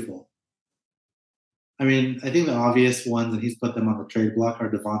are beautiful. I mean, I think the obvious ones, and he's put them on the trade block, are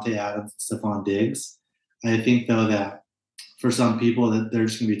Devontae Adams and Stephon Diggs. I think, though, that for some people that they're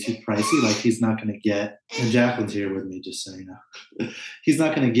just going to be too pricey. Like he's not going to get, and Jacqueline's here with me, just so you know. He's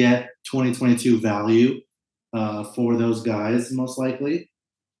not going to get 2022 value for those guys, most likely.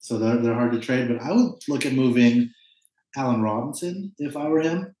 So they're hard to trade. But I would look at moving Allen Robinson if I were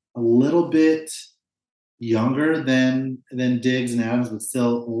him. A little bit younger than Diggs and Adams, but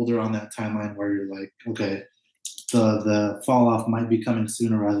still older on that timeline where you're like, okay, the fall off might be coming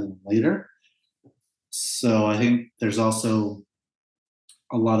sooner rather than later. So I think there's also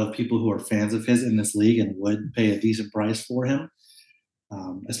a lot of people who are fans of his in this league and would pay a decent price for him,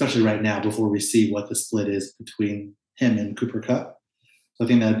 especially right now before we see what the split is between him and Cooper Kupp. So I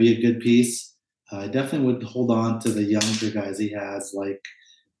think that'd be a good piece. I definitely would hold on to the younger guys he has, like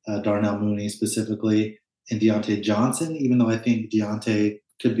Darnell Mooney specifically, and Deontay Johnson, even though I think Deontay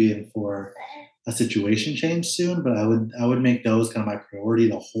could be in for a situation change soon, but I would make those kind of my priority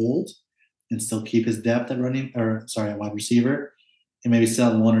to hold and still keep his depth at wide receiver, and maybe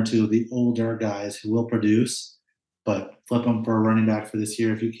sell one or two of the older guys who will produce, but flip them for a running back for this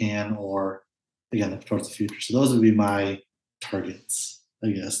year if you can, or again, towards the future. So those would be my targets,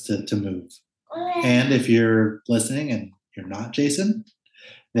 I guess, to move. And if you're listening and you're not Jason,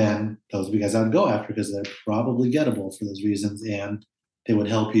 then those would be guys I would go after because they're probably gettable for those reasons, and they would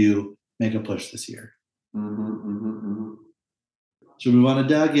help you make a push this year. Should we move on to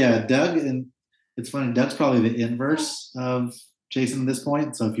Doug? Yeah, Doug, and it's funny, Doug's probably the inverse of Jason at this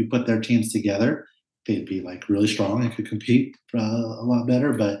point. So if you put their teams together, they'd be like really strong and could compete a lot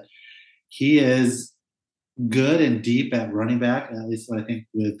better. But he is good and deep at running back, at least I think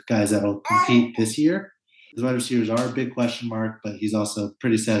with guys that'll compete this year. His wide receivers are a big question mark, but he's also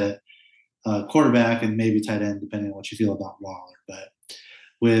pretty set at quarterback and maybe tight end, depending on what you feel about Waller. But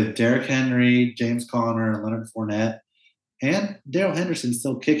with Derrick Henry, James Conner, Leonard Fournette, and Daryl Henderson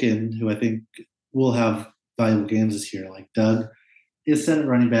still kicking, who I think will have valuable games this year. Like Doug is set at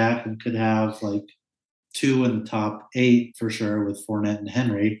running back and could have like two in the top 8 for sure with Fournette and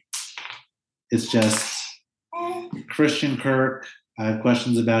Henry. It's just Christian Kirk. I have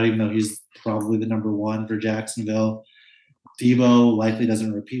questions about, even though he's probably the number 1 for Jacksonville. Debo likely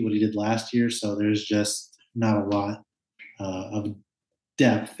doesn't repeat what he did last year, so there's just not a lot of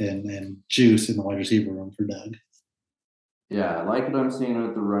depth and juice in the wide receiver room for Doug. Yeah, I like what I'm seeing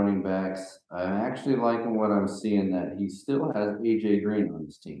with the running backs. I'm actually liking what I'm seeing that he still has AJ Green on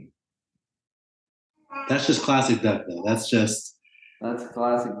his team. That's just classic Doug, though. That's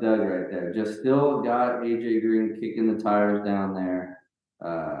classic Doug right there. Just still got AJ Green kicking the tires down there.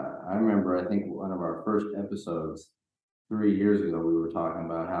 I remember, I think one of our first episodes 3 years ago, we were talking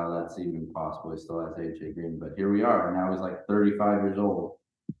about how that's even possible. He still has AJ Green, but here we are. And now he's like 35 years old.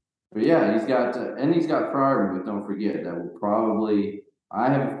 But yeah, he's got Freiermuth. Don't forget that will probably. I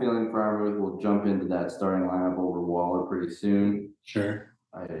have a feeling Freiermuth will jump into that starting lineup over Waller pretty soon. sure.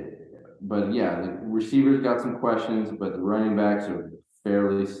 But yeah, the receivers got some questions, but the running backs are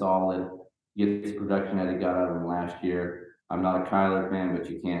fairly solid. Get the production that he got out of him last year. I'm not a Kyler fan, but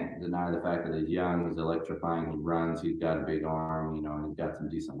you can't deny the fact that he's young, he's electrifying, he runs, he's got a big arm, and he's got some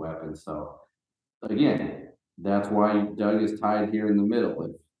decent weapons. So again, that's why Doug is tied here in the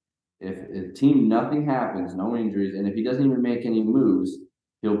middle. If a team, nothing happens, no injuries, and if he doesn't even make any moves,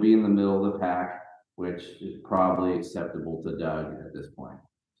 he'll be in the middle of the pack, which is probably acceptable to Doug at this point.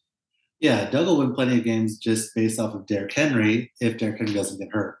 Yeah, Doug will win plenty of games just based off of Derrick Henry if Derrick Henry doesn't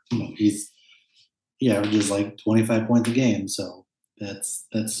get hurt. He averages like 25 points a game, so that's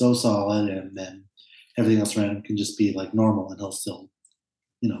so solid, and then everything else around him can just be like normal, and he'll still,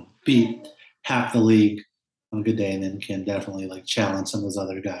 beat half the league on a good day, and then can definitely like challenge some of those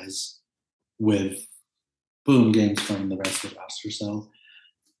other guys with boom games from the rest of the roster. So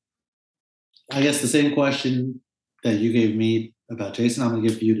I guess the same question that you gave me about Jason, I'm going to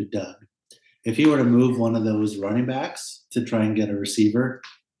give you to Doug. If he were to move one of those running backs to try and get a receiver,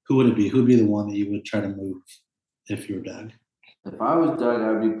 who would it be? Who would be the one that you would try to move if you were Doug? If I was Doug,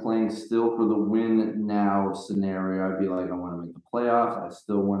 I'd be playing still for the win now scenario. I'd be like, I want to make the playoffs. I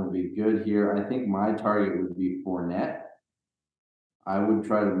still want to be good here. I think my target would be Fournette. I would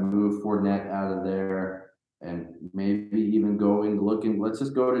try to move Fournette out of there and maybe even go in looking. Let's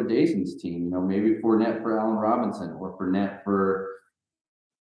just go to Jason's team. Maybe Fournette for Allen Robinson or Fournette for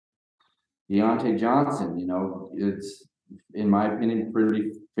Deontay Johnson. It's, in my opinion,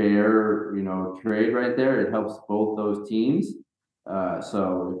 pretty fair, trade right there. It helps both those teams.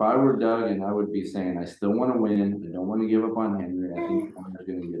 So if I were Doug, and I would be saying, I still want to win. I don't want to give up on Henry. I think Henry's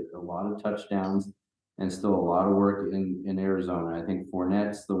going to get a lot of touchdowns and still a lot of work in Arizona. I think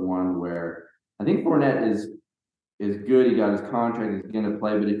Fournette's the one where I think Fournette is good. He got his contract. He's going to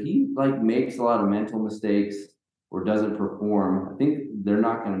play. But if he makes a lot of mental mistakes or doesn't perform, I think they're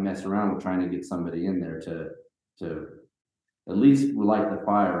not going to mess around with trying to get somebody in there to at least light the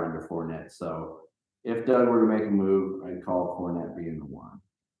fire under Fournette. So if Doug were to make a move, I'd call Fournette being the one.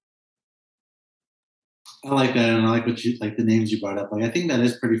 I like that, and I like the names you brought up. I think that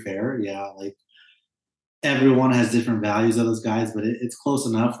is pretty fair. Yeah, everyone has different values of those guys, but it's close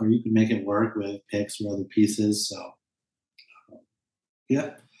enough where you can make it work with picks or other pieces. So,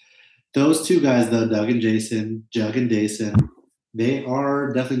 yeah. Those two guys, though, Jug and Jason, they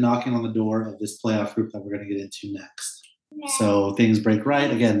are definitely knocking on the door of this playoff group that we're going to get into next. So things break right.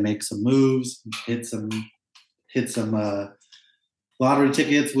 Again, make some moves, hit some lottery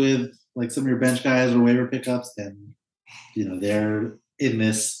tickets with some of your bench guys or waiver pickups, then they're in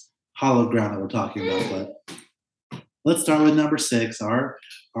this hollow ground that we're talking about. But let's start with number 6, our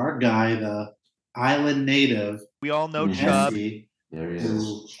guy, the island native. We all know Chubb. There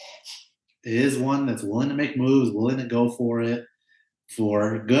he is one that's willing to make moves, willing to go for it,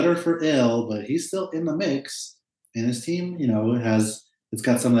 for good or for ill, but he's still in the mix. And his team, it's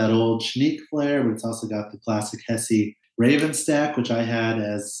got some of that old Schneek flair, but it's also got the classic Hesse Raven stack, which I had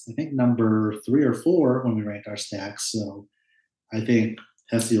as, I think, number 3 or 4 when we ranked our stacks. So I think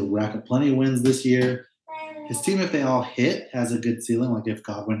Hesse will rack up plenty of wins this year. His team, if they all hit, has a good ceiling. Like if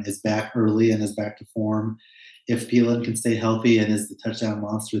Godwin is back early and is back to form, if Thielen can stay healthy and is the touchdown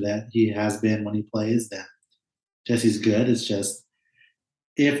monster that he has been when he plays, then Jesse's good. It's just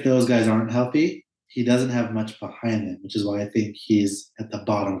if those guys aren't healthy, he doesn't have much behind him, which is why I think he's at the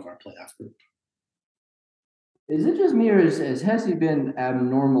bottom of our playoff group. Is it just me, or has Hesse been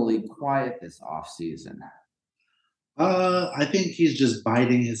abnormally quiet this offseason? I think he's just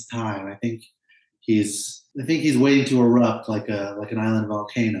biding his time. I think he's waiting to erupt like an island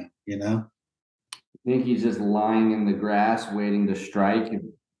volcano, you know? I think he's just lying in the grass waiting to strike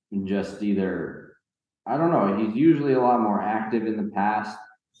and just either, I don't know. He's usually a lot more active in the past.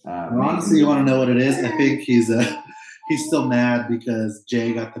 Honestly, you want to know what it is? I think he's still mad because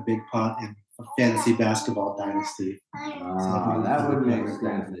Jay got the big pot in fantasy basketball dynasty. That would make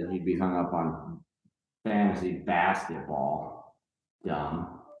sense that he'd be hung up on fantasy basketball.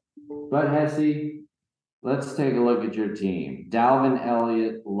 Dumb. But Hesse, let's take a look at your team. Dalvin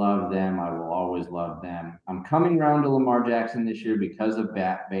Elliott, love them. I will always love them. I'm coming around to Lamar Jackson this year because of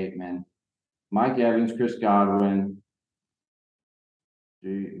Bateman. Mike Evans, Chris Godwin.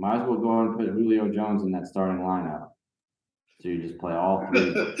 You might as well go and put Julio Jones in that starting lineup. So you just play all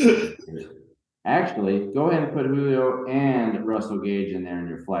three. Actually, go ahead and put Julio and Russell Gage in there in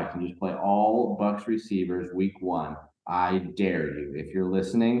your flex and just play all Bucs receivers week 1. I dare you. If you're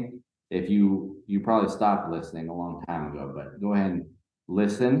listening, if you probably stopped listening a long time ago, but go ahead and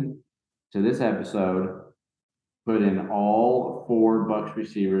listen to this episode. Put in all 4 Bucs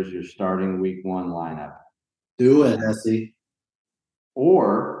receivers your starting week 1 lineup. Do it, Hesse.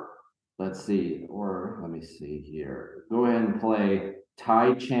 Or let me see here. Go ahead and play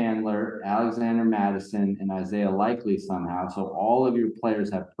Ty Chandler, Alexander Madison, and Isaiah Likely somehow. So all of your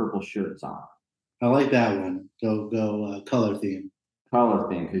players have purple shirts on. I like that one. Go color theme. Color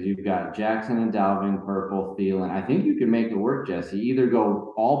theme, because you've got Jackson and Dalvin, purple, Thielen. I think you can make it work, Jesse. Either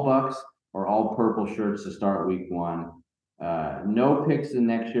go all Bucs or all purple shirts to start week 1. No picks in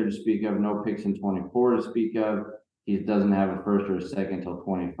next year to speak of. No picks in 24 to speak of. He doesn't have a first or a second until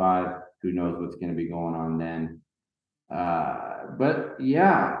 25. Who knows what's going to be going on then? But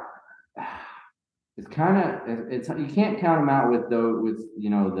yeah, it's kind of you can't count him out with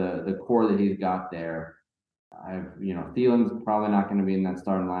the core that he's got there. Thielen's probably not going to be in that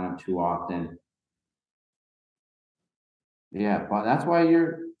starting lineup too often. Yeah, but that's why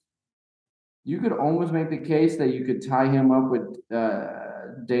you could almost make the case that you could tie him up with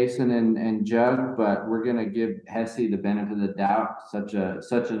Dason and Jug, but we're gonna give Hesse the benefit of the doubt. Such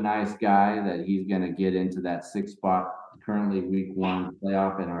a nice guy that he's gonna get into that 6th spot currently week 1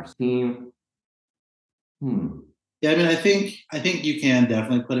 playoff in our team. Yeah, I mean, I think you can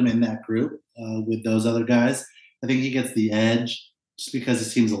definitely put him in that group with those other guys. I think he gets the edge just because it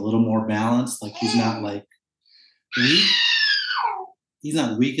seems a little more balanced. Like he's not like weak. He's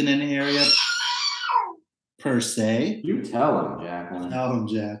not weak in any area per se. You tell him, Jacqueline. Tell him,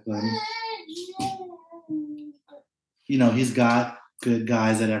 Jacqueline. He's got good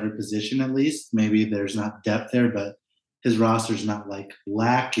guys at every position at least. Maybe there's not depth there, but his roster's not like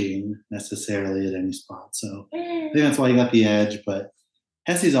lacking necessarily at any spot. So I think that's why he got the edge. But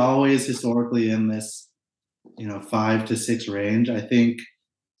Hesse's always historically in this, 5 to 6 range. I think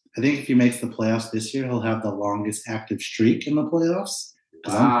if he makes the playoffs this year, he'll have the longest active streak in the playoffs.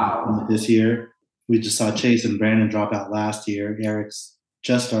 Wow. This year, we just saw Chase and Brandon drop out last year. Eric's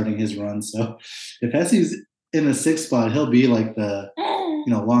just starting his run. So if Hesse's in the 6th spot, he'll be like the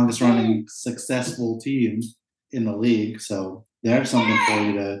longest running successful team in the league. So there's something for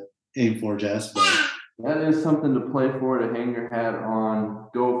you to aim for, Jess. But that is something to play for, to hang your hat on.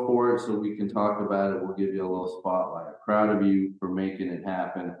 Go for it so we can talk about it. We'll give you a little spotlight. Proud of you for making it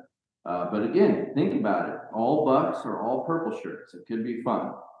happen. But again, think about it. All Bucs or all purple shirts. It could be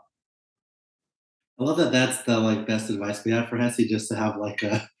fun. I love that that's the best advice we have for Hesse, just to have like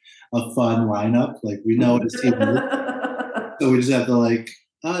a fun lineup. Like we know what his team is. So we just have to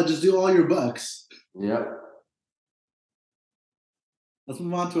just do all your Bucs. Yep. Let's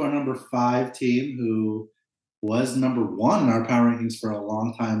move on to our number 5 team, who was number 1 in our power rankings for a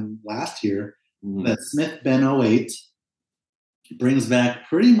long time last year. Mm-hmm. That Smith Ben 08 brings back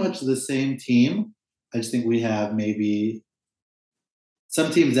pretty much the same team. I just think we have maybe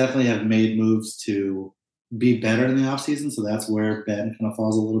some teams definitely have made moves to be better in the offseason, so that's where Ben kind of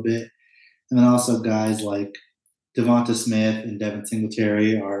falls a little bit. And then also guys like Devonta Smith and Devin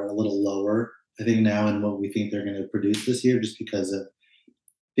Singletary are a little lower, I think, now in what we think they're going to produce this year, just because of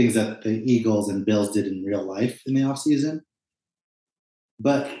things that the Eagles and Bills did in real life in the offseason.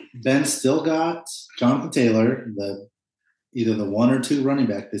 But Ben still got Jonathan Taylor, either the 1 or 2 running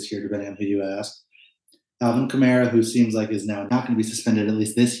back this year, depending on who you ask. Alvin Kamara, who seems like is now not going to be suspended at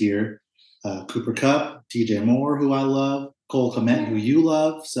least this year. Cooper Kupp, DJ Moore, who I love. Cole Kmet, who you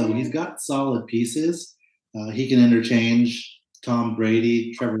love. So he's got solid pieces. He can interchange Tom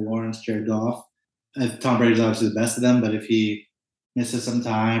Brady, Trevor Lawrence, Jared Goff. Tom Brady's obviously the best of them, but if he misses some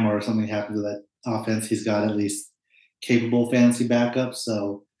time or something happens with that offense, he's got at least capable fantasy backups.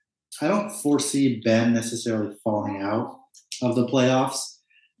 So I don't foresee Ben necessarily falling out of the playoffs.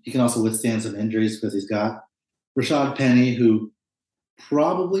 He can also withstand some injuries because he's got Rashad Penny, who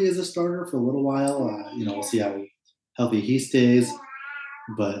probably is a starter for a little while. We'll see how healthy he stays.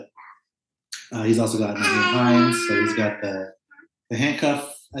 But he's also got Naheem Hines, so he's got the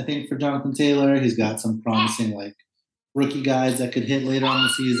handcuff, I think, for Jonathan Taylor. He's got some promising rookie guys that could hit later on the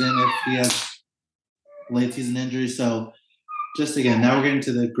season if he has late season injuries. So just again, now we're getting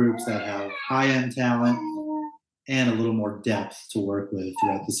to the groups that have high end talent and a little more depth to work with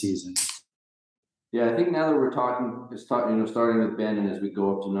throughout the season. Yeah, I think now that we're starting with Ben, and as we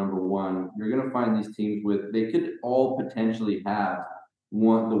go up to number one, you're going to find these teams they could all potentially have the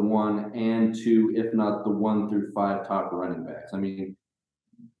 1 and 2, if not the 1 through 5 top running backs. I mean,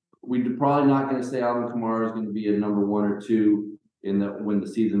 we're probably not going to say Alvin Kamara is going to be a number 1 or 2 when the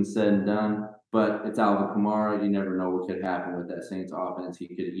season's said and done, but it's Alvin Kamara. You never know what could happen with that Saints offense. He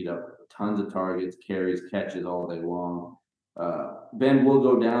could eat up tons of targets, carries, catches all day long. Ben will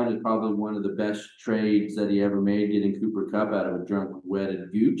go down as probably one of the best trades that he ever made, getting Cooper Kupp out of a drunk,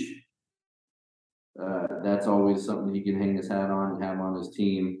 wedded gooch. That's always something he can hang his hat on and have on his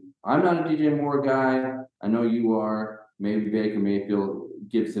team. I'm not a DJ Moore guy. I know you are. Maybe Baker Mayfield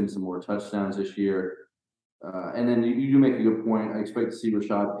gives him some more touchdowns this year. And then you do make a good point. I expect to see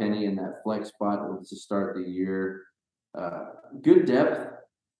Rashad Penny in that flex spot to start the year. Good depth,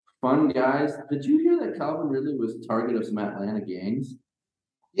 fun guys. Did you hear that Calvin Ridley was the target of some Atlanta gangs?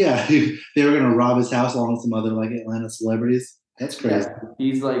 Yeah, they were going to rob his house along with some other Atlanta celebrities. That's crazy. Yeah,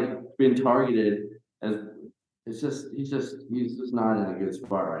 he's been targeted as he's just not in a good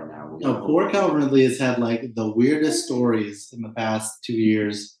spot right now. No, poor Calvin Ridley has had the weirdest stories in the past 2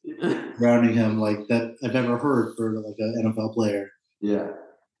 years surrounding him, that I've ever heard for an NFL player. Yeah,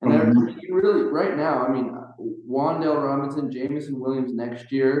 and really right now, I mean, Wan'Dale Robinson, Jameson Williams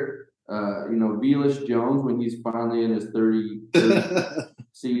next year. Velus Jones when he's finally in his 30th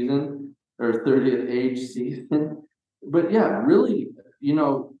season or 30th age season. But yeah, really,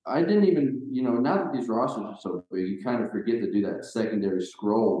 I didn't even, now that these rosters are so big, you kind of forget to do that secondary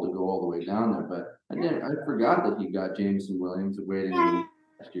scroll to go all the way down there. But I forgot that he got Jameson Williams waiting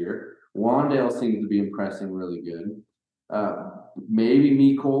last year. Wan'Dale seems to be impressing really good. Maybe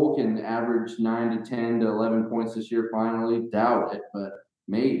Mecole can average 9 to 10 to 11 points this year finally. Doubt it, but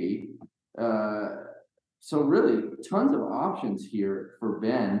maybe. So really, tons of options here for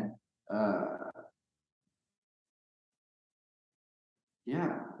Ben.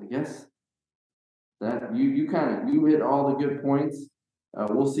 Yeah, I guess that you hit all the good points.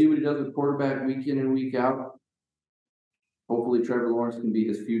 We'll see what he does with quarterback week in and week out. Hopefully Trevor Lawrence can be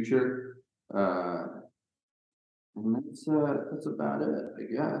his future. And that's about it, I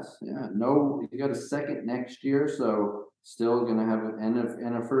guess. Yeah, no, he got a second next year, so still gonna have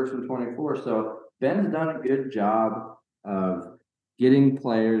an a first in 24. So Ben's done a good job of getting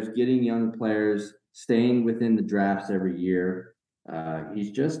young players, staying within the drafts every year.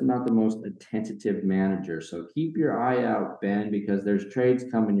 He's just not the most attentive manager. So keep your eye out, Ben, because there's trades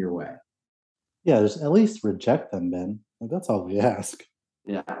coming your way. Yeah, just at least reject them, Ben. That's all we ask.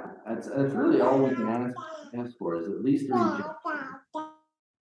 Yeah, that's really all we can ask for is at least a reject.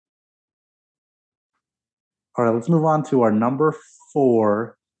 All right, let's move on to our number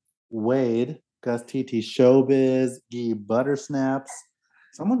 4, Wade, Gus TT Showbiz, Guy Buttersnaps,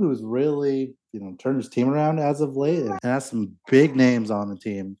 someone who's really, turned his team around as of late and has some big names on the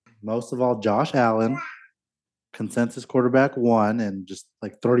team. Most of all, Josh Allen, consensus quarterback 1 and just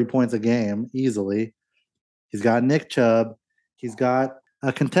 30 points a game easily. He's got Nick Chubb. He's got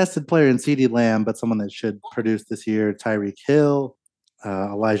a contested player in CeeDee Lamb, but someone that should produce this year, Tyreek Hill.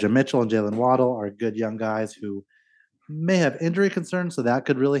 Elijah Mitchell and Jalen Waddle are good young guys who may have injury concerns, so that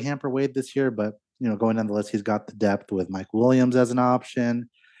could really hamper Wade this year. But, going down the list, he's got the depth with Mike Williams as an option.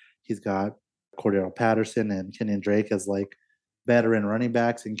 He's got Cordero Patterson and Kenyon Drake as veteran running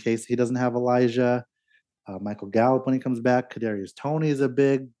backs in case he doesn't have Elijah. Michael Gallup when he comes back. Kadarius Toney is a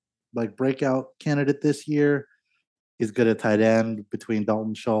big breakout candidate this year. He's good at tight end between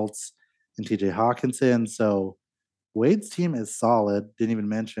Dalton Schultz and TJ Hawkinson. So Wade's team is solid. Didn't even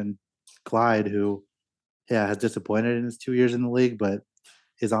mention Clyde, who, has disappointed in his 2 years in the league, but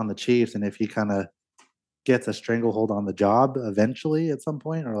is on the Chiefs. And if he kind of gets a stranglehold on the job eventually at some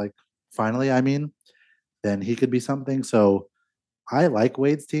point, or finally, then he could be something. So I like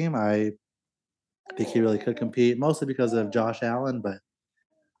Wade's team. I think he really could compete, mostly because of Josh Allen. But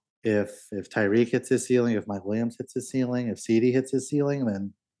if Tyreek hits his ceiling, if Mike Williams hits his ceiling, if CeeDee hits his ceiling,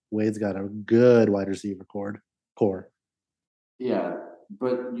 then Wade's got a good wide receiver core. Yeah,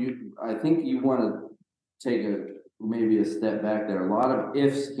 but I think you want to take maybe a step back there. A lot of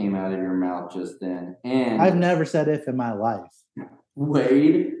ifs came out of your mouth just then. And I've never said if in my life.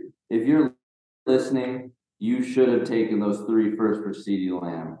 Wade, if you're listening, you should have taken those 3 first for CeeDee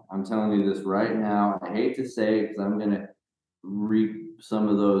Lamb. I'm telling you this right now. I hate to say it because I'm going to reap some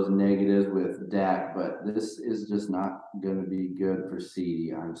of those negatives with Dak, but this is just not going to be good for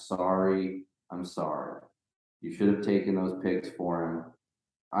CeeDee. I'm sorry. You should have taken those picks for him.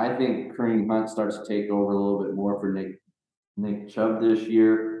 I think Kareem Hunt starts to take over a little bit more for Nick Chubb this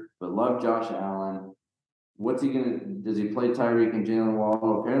year, but love Josh Allen. What's he gonna? Does he play Tyreek and Jalen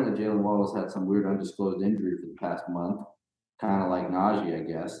Waddle? Apparently, Jalen Waddle's had some weird undisclosed injury for the past month, kind of like Najee, I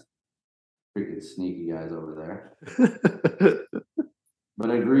guess. Freaking sneaky guys over there. But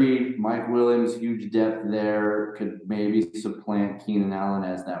agreed, Mike Williams, huge depth there, could maybe supplant Keenan Allen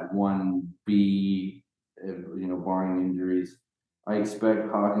as that 1B, barring injuries. I expect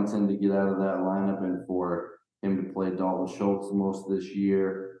Hawkinson to get out of that lineup and for him to play Dalton Schultz most of this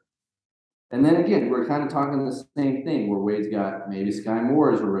year. And then again, we're kind of talking the same thing where Wade's got maybe Sky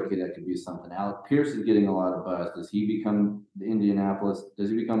Moore as a rookie that could be something. Alec Pierce is getting a lot of buzz. Does he become the Indianapolis? Does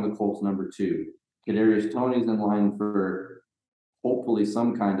he become the Colts number 2? Kadarius Toney's in line for hopefully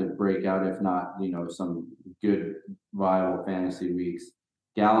some kind of breakout, if not, some good viable fantasy weeks.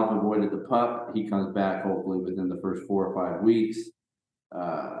 Gallup avoided the pup. He comes back hopefully within the first 4 or 5 weeks.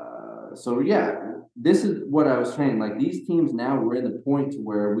 So yeah, this is what I was saying. Like these teams now, we're in the point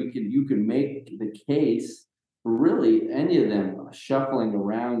where you can make the case for really any of them shuffling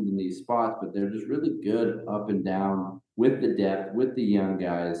around in these spots, but they're just really good up and down with the depth, with the young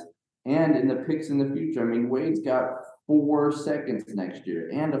guys, and in the picks in the future. I mean, Wade's got 4 seconds next year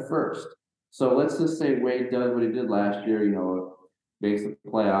and a first. So let's just say Wade does what he did last year, makes the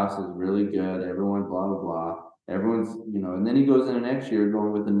playoffs, is really good. Everyone, blah, blah, blah. Everyone's, and then he goes into next year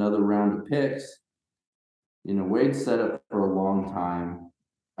going with another round of picks. Wade's set up for a long time.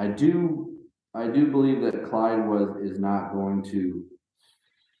 I do believe that Clyde is not going to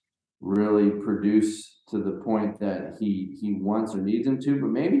really produce to the point that he wants or needs him to, but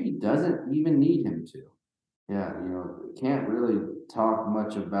maybe he doesn't even need him to. Yeah, can't really talk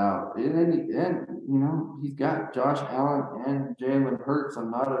much about it. And he's got Josh Allen and Jalen Hurts. I'm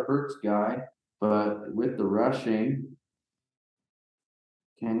not a Hurts guy, but with the rushing,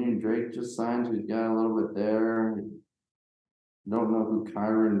 Kenyon Drake just signed, who's got a little bit there. Don't know who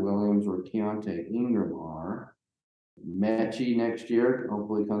Kyron Williams or Keontae Ingram are. Mechie next year,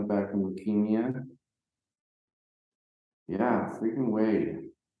 hopefully comes back from leukemia. Yeah, freaking Wade.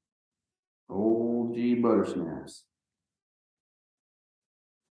 Old G Buttersnaps.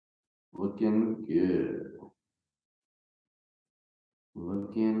 Looking good.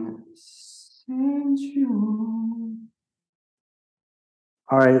 Looking sensual.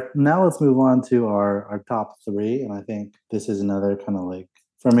 All right, now let's move on to our top 3. And I think this is another kind of like,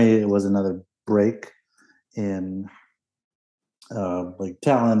 for me, it was another break in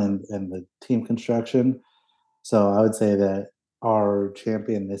talent and the team construction. So I would say that our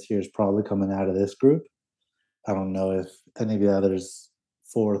champion this year is probably coming out of this group. I don't know if any of the others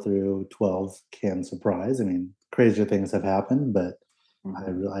 4 through 12 can surprise. I mean, crazier things have happened, but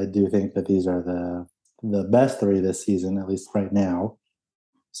I do think that these are the best 3 this season, at least right now.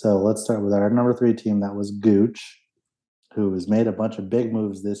 So let's start with our number 3 team. That was Gooch, who has made a bunch of big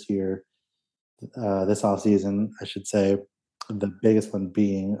moves this year, this offseason, I should say. The biggest one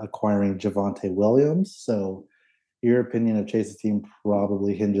being acquiring Javonte Williams. So your opinion of Chase's team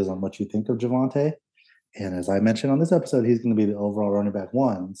probably hinges on what you think of Javonte. And as I mentioned on this episode, he's going to be the overall running back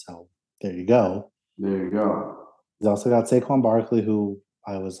 1. So there you go. There you go. He's also got Saquon Barkley, who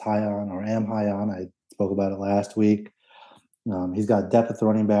I was high on or am high on. I spoke about it last week. He's got depth at the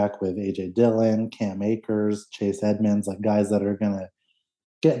running back with A.J. Dillon, Cam Akers, Chase Edmonds, like guys that are going to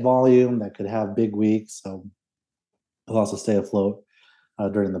get volume, that could have big weeks. So he'll also stay afloat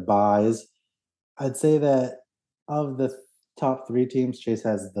during the buys. I'd say that of the top 3 teams, Chase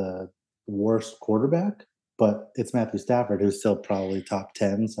has the worst quarterback, but it's Matthew Stafford, who's still probably top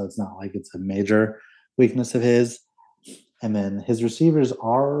 10. So it's not like it's a major weakness of his. And then his receivers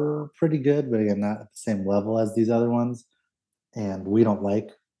are pretty good, but again, not at the same level as these other ones. And we don't like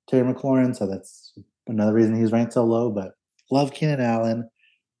Terry McLaurin, so that's another reason he's ranked so low. But love Keenan Allen,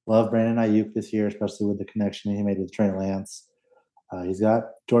 love Brandon Ayuk this year, especially with the connection he made with Trey Lance. He's got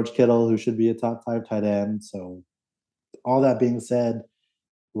George Kittle, who should be a top 5 tight end. So all that being said,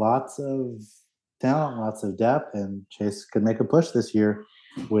 lots of talent, lots of depth, and Chase could make a push this year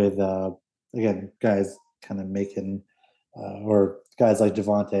with, again, guys kind of making or guys like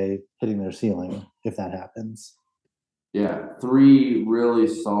Javonte hitting their ceiling if that happens. Yeah, three really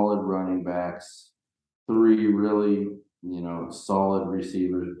solid running backs, three really, solid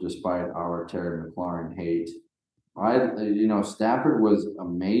receivers despite our Terry McLaurin hate. Stafford was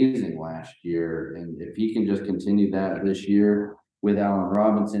amazing last year, and if he can just continue that this year with Allen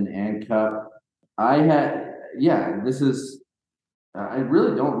Robinson and Cup, this is. I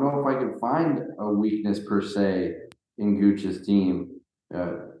really don't know if I could find a weakness per se in Gooch's team.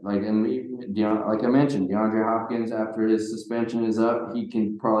 Like I mentioned, DeAndre Hopkins after his suspension is up, he's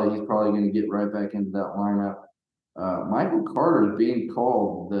probably going to get right back into that lineup. Michael Carter is being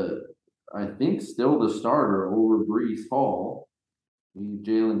called I think still the starter over Breece Hall.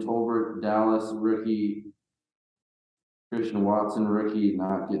 Jalen Tolbert, Dallas rookie, Christian Watson rookie,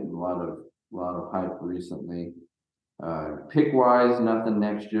 not getting a lot of hype recently. Pick wise, nothing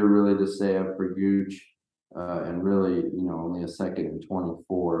next year really to say up for Gooch, and really, only a second and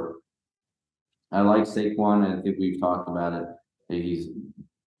 24. I like Saquon. I think we've talked about it. He's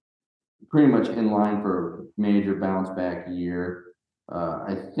pretty much in line for a major bounce back year.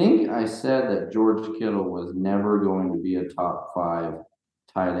 I think I said that George Kittle was never going to be a top 5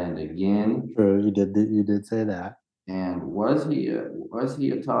 tight end again. True, you did say that. And was he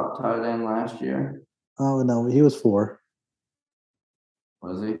a top tight end last year? Oh no, he was 4.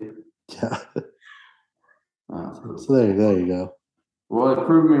 Was he? Yeah. So there you go. Well, it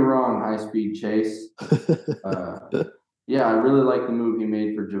proved me wrong, High Speed Chase. Yeah, I really like the move he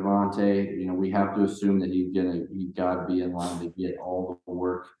made for Javonte. We have to assume that he's got to be in line to get all the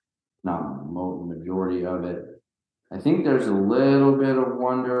work, not the majority of it. I think there's a little bit of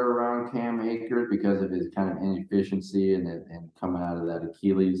wonder around Cam Akers because of his kind of inefficiency and coming out of that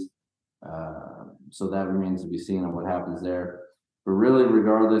Achilles. So that remains to be seen on what happens there. But really,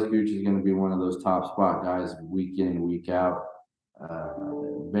 regardless, Gooch is going to be one of those top spot guys week in and week out.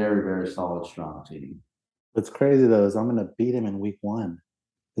 Very, very solid, strong team. What's crazy though is I'm going to beat him in week 1.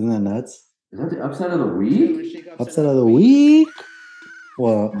 Isn't that nuts? Is that the upset of the week? Upset of the week?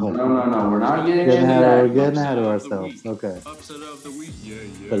 Well, no, we're not getting ahead into of ourselves. Okay. Upset of the week,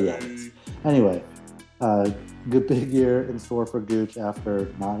 yeah. But yeah. Anyway, good big year in store for Gooch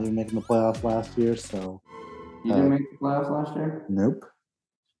after not even making the playoffs last year. So you didn't make the playoffs last year? Nope.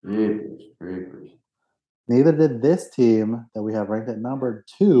 Scrapers. Neither did this team that we have ranked at number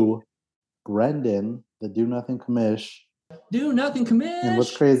 2, Brendan, the Do Nothing Commish. Do Nothing Commish. And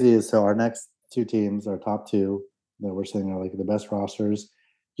what's crazy is so our next 2 teams, our top 2 that we're saying are like the best rosters.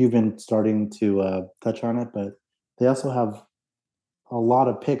 You've been starting to touch on it, but they also have a lot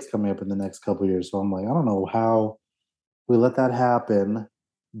of picks coming up in the next couple of years. So I'm like, I don't know how we let that happen,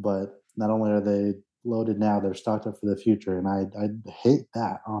 but not only are they loaded now, they're stocked up for the future, and I hate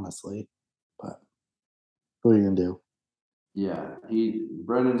that, honestly. But what are you gonna do? Yeah,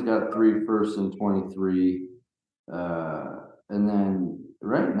 Brendan's got 3 firsts and 23, and then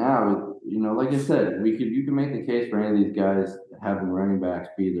right now, like I said, you can make the case for any of these guys having running backs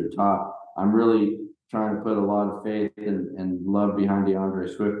be their top. I'm really trying to put a lot of faith and love behind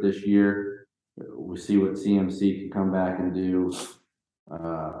DeAndre Swift this year. We'll see what CMC can come back and do.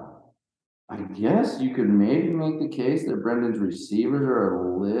 I guess you could maybe make the case that Brendan's receivers are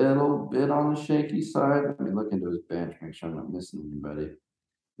a little bit on the shaky side. I mean, look into his bench, make sure I'm not missing anybody.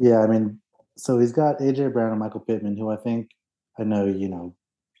 Yeah, I mean, so he's got AJ Brown and Michael Pittman, who I know,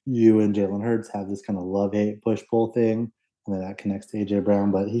 you and Jalen Hurts have this kind of love-hate push-pull thing, and then that connects to AJ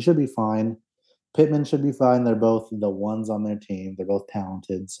Brown, but he should be fine. Pittman should be fine. They're both the ones on their team. They're both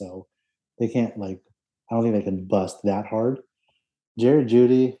talented, so they can't I don't think they can bust that hard. Jerry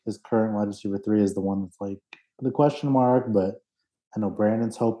Jeudy, his current wide receiver 3, is the one that's the question mark, but I know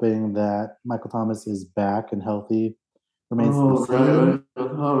Brandon's hoping that Michael Thomas is back and healthy. Remains right.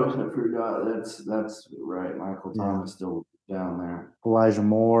 Thomas, I forgot. That's right. Michael Thomas still down there. Elijah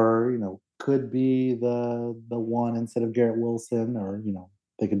Moore, could be the one instead of Garrett Wilson, or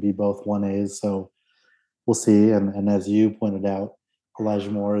they could be both 1As. So we'll see. And as you pointed out,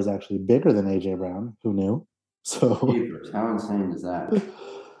 Elijah Moore is actually bigger than AJ Brown. Who knew? So how insane is that?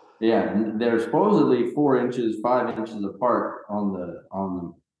 Yeah, they're supposedly 4 inches, 5 inches apart on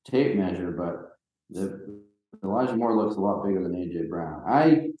the tape measure, but Elijah Moore looks a lot bigger than AJ Brown.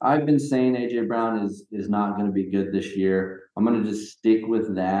 I've been saying AJ Brown is not going to be good this year. I'm going to just stick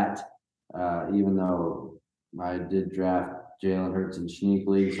with that, even though I did draft Jalen Hurts in Sneak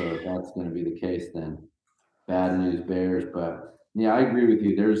League, so if that's going to be the case, then bad news Bears. But yeah, I agree with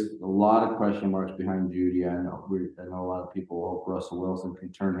you. There's a lot of question marks behind Jeudy. I know a lot of people hope Russell Wilson can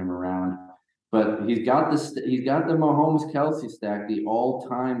turn him around, but he's got the Mahomes Kelsey stack, the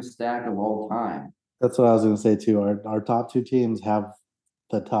all-time stack of all time. That's what I was going to say too. Our top 2 teams have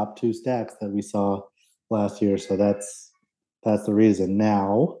the top 2 stacks that we saw last year, so that's the reason.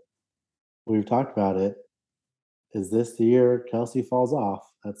 Now, we've talked about it. Is this the year Kelsey falls off?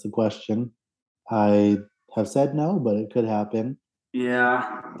 That's the question. I have said no, but it could happen.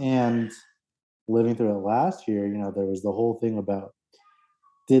 Yeah. And living through it last year, there was the whole thing about,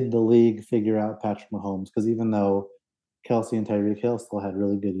 did the league figure out Patrick Mahomes? Because even though Kelsey and Tyreek Hill still had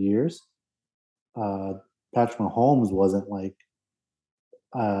really good years, Patrick Mahomes wasn't like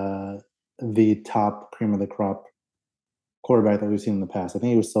the top cream of the crop quarterback that we've seen in the past. I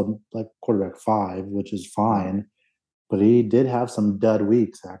think he was still like quarterback 5, which is fine, but he did have some dud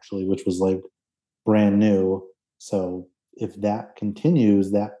weeks actually, which was like brand new. So if that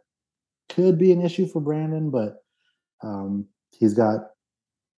continues, that could be an issue for Brandon, but he's got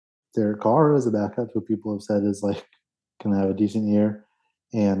Derek Carr as a backup, who people have said is like going to have a decent year,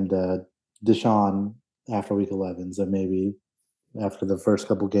 and Deshaun after week 11. So maybe after the first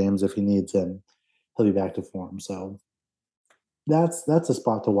couple games, if he needs him, he'll be back to form. So that's a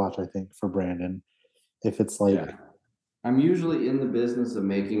spot to watch, I think, for Brandon. If it's like, Yeah. I'm usually in the business of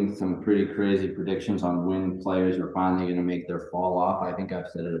making some pretty crazy predictions on when players are finally going to make their fall off. I think I've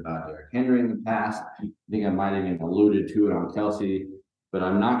said it about Derrick Henry in the past. I think I might have even alluded to it on Kelsey, but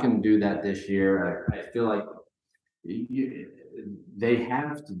I'm not going to do that this year. I feel like they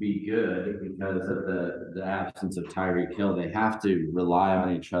have to be good because of the absence of Tyreek Hill. They have to rely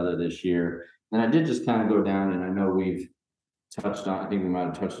on each other this year. And I did just kind of go down, and I know we've touched on, I think we might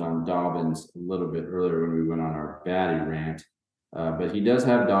have touched on Dobbins a little bit earlier when we went on our baddie rant. But he does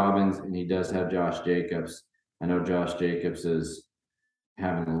have Dobbins and he does have Josh Jacobs. I know Josh Jacobs is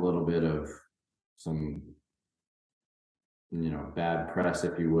having a little bit of some, bad press,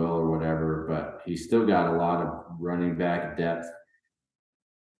 if you will, or whatever, but he's still got a lot of running back depth.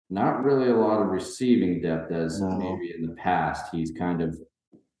 Not really a lot of receiving depth as maybe in the past. He's kind of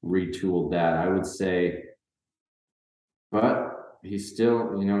retooled that, I would say. But he's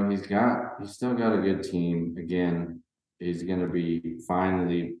still, he's still got a good team. Again, he's going to be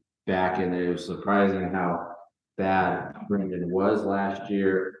finally back in there. It was surprising how bad Brendan was last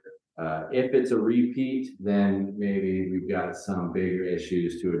year. If it's a repeat, then maybe we've got some bigger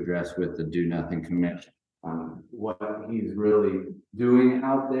issues to address with the do nothing commission on what he's really doing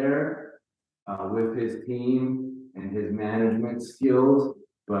out there with his team and his management skills.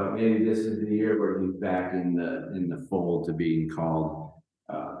 But maybe this is the year where he's back in the fold to being called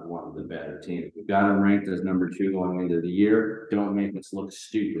one of the better teams. We've got him ranked as number 2 going into the year. Don't make us look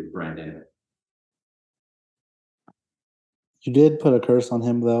stupid, Brendan. You did put a curse on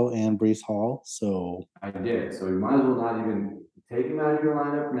him though, and Breece Hall. So I did. So you might as well not even take him out of your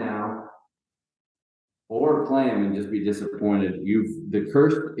lineup now, or play him and just be disappointed. The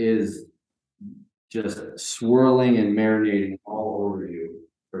curse is just swirling and marinating all over you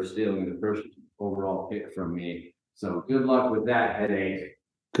for stealing the first overall pick from me. So good luck with that headache.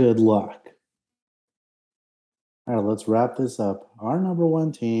 Good luck. All right, let's wrap this up. Our number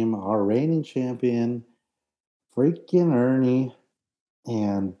 1 team, our reigning champion, freaking Ernie.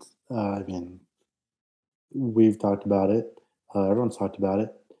 And we've talked about it. Everyone's talked about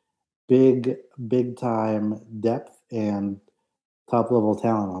it. Big time depth and top level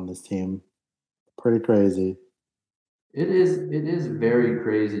talent on this team. Pretty crazy. It is very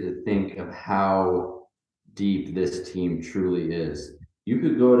crazy to think of how deep this team truly is. You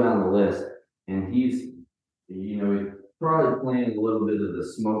could go down the list and he's probably playing a little bit of the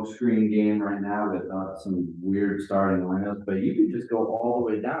smoke screen game right now with some weird starting lineups, but you could just go all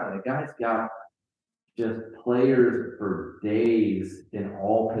the way down. The guy's got just players for days in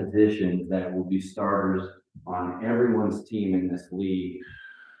all positions that will be starters on everyone's team in this league.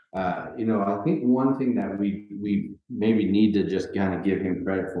 I think one thing that we maybe need to just kind of give him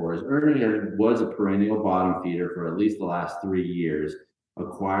credit for is Ernie was a perennial bottom feeder for at least the last 3 years,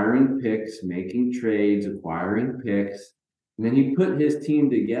 acquiring picks, making trades, acquiring picks. And then he put his team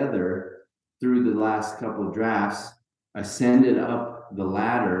together through the last couple of drafts, ascended up the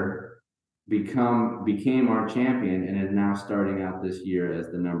ladder, became our champion, and is now starting out this year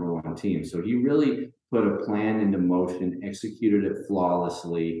as the number 1 team. So he really put a plan into motion, executed it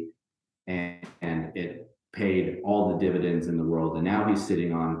flawlessly, and it paid all the dividends in the world. And now he's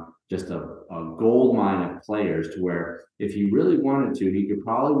sitting on just a gold mine of players to where if he really wanted to, he could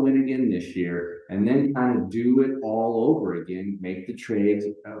probably win again this year and then kind of do it all over again, make the trades,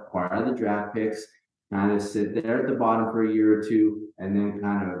 acquire the draft picks, kind of sit there at the bottom for a year or 2, and then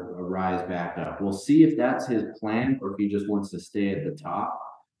kind of rise back up. We'll see if that's his plan or if he just wants to stay at the top.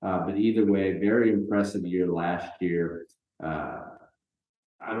 But either way, very impressive year last year. I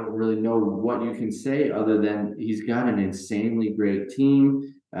don't really know what you can say other than he's got an insanely great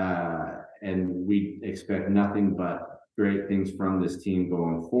team. and we expect nothing but great things from this team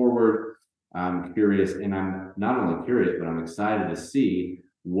going forward. I'm curious, and I'm not only curious, but I'm excited to see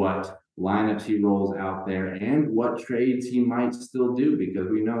what lineups he rolls out there and what trades he might still do, because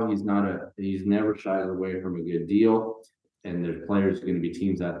we know he's never shies away from a good deal. And there's going to be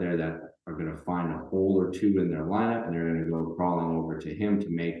teams out there that are going to find a hole or two in their lineup, and they're going to go crawling over to him to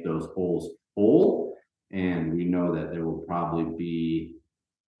make those holes full. And we know that there will probably be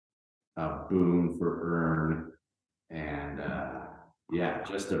a boon for Earn, and yeah,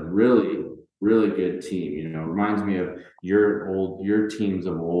 just a really, really good team. You know, reminds me of your teams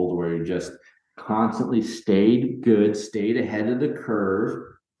of old, where you just constantly stayed good, stayed ahead of the curve,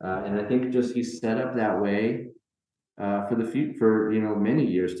 and I think just he's set up that way for the future, for many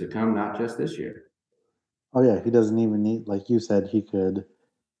years to come, not just this year. Oh yeah, he doesn't even need, like you said, he could,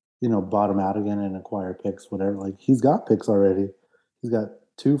 bottom out again and acquire picks, whatever. Like he's got picks already. He's got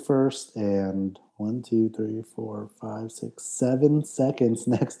 2 firsts and 1, 2, 3, 4, 5, 6, 7 seconds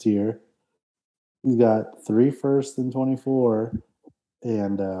next year. He's got 3 firsts in 24,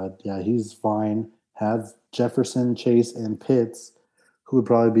 and yeah, he's fine. Has Jefferson, Chase, and Pitts, who would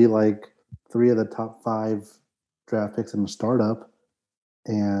probably be like 3 of the top 5 draft picks in the startup,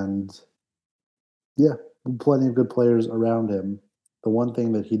 and yeah, plenty of good players around him. The one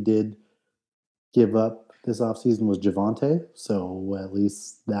thing that he did give up this offseason was Javonte, so at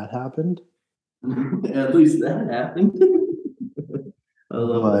least that happened. At least that happened. I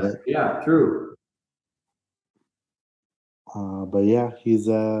love that. Yeah, true. But yeah, he's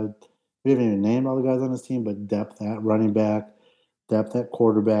we haven't even named all the guys on his team, but depth at running back, depth at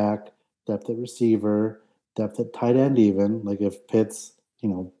quarterback, depth at receiver, depth at tight end. Even like if Pitts,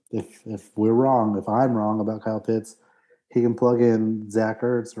 if we're wrong, if I'm wrong about Kyle Pitts, he can plug in Zach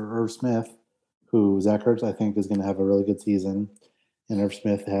Ertz or Irv Smith, who Zach Ertz I think is going to have a really good season, and Irv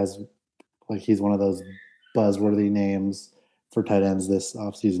Smith he's one of those buzzworthy names for tight ends this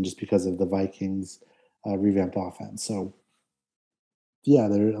offseason just because of the Vikings revamped offense. So yeah,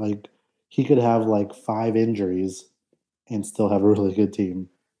 they're he could have 5 injuries and still have a really good team.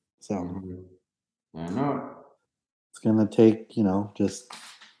 So I know it's gonna take just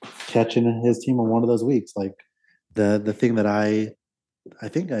catching his team on one of those weeks. Like the thing that I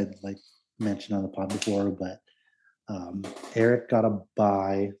think I mentioned on the pod before, but Eric got a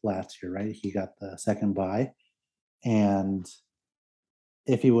bye last year, right? He got the second bye, and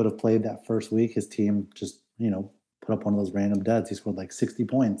if he would have played that first week, his team just put up one of those random duds. He scored 60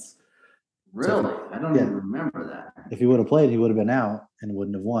 points. Really? So I don't even remember that. If he would have played, he would have been out and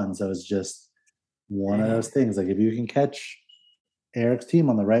wouldn't have won. So it's just one of those things. Like if you can catch Eric's team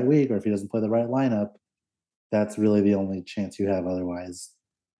on the right week, or if he doesn't play the right lineup, that's really the only chance you have. Otherwise,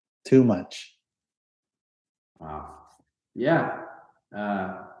 too much. Wow. Yeah.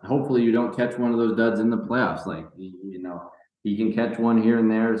 Hopefully you don't catch one of those duds in the playoffs. You can catch one here and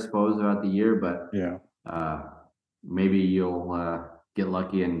there, I suppose, throughout the year, but yeah, maybe you'll get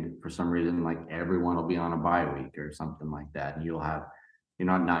lucky, and for some reason, everyone will be on a bye week or something like that, and you'll have,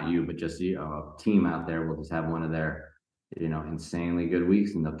 not you, but just a team out there will just have one of their, insanely good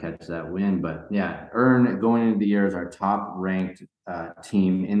weeks, and they'll catch that win. But yeah, Earn going into the year is our top ranked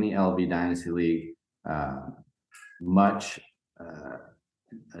team in the LV Dynasty League. Much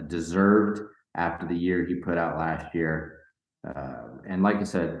deserved after the year he put out last year. And like I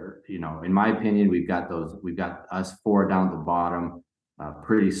said, in my opinion, we've got us 4 down at the bottom,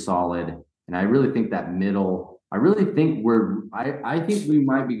 pretty solid. And I really think that middle, I think we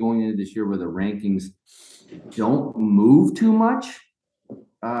might be going into this year where the rankings don't move too much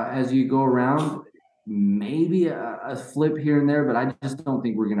as you go around. Maybe a flip here and there, but I just don't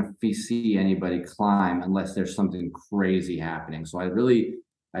think we're going to see anybody climb unless there's something crazy happening. So I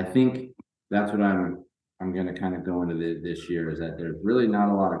think that's what I'm going to kind of go into this year, is that there's really not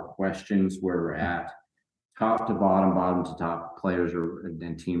a lot of questions where we're at. Top to bottom, bottom to top, players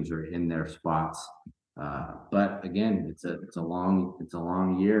and teams are in their spots. But again, it's a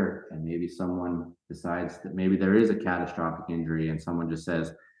long year, and maybe someone decides that maybe there is a catastrophic injury, and someone just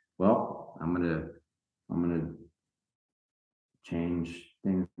says, "Well, I'm gonna change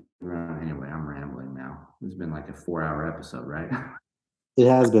things around." Anyway, I'm rambling now. This has been a 4-hour episode, right? It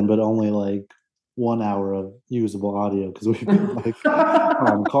has been, but only 1 hour of usable audio because we've been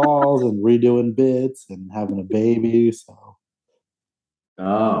on calls and redoing bits and having a baby. So,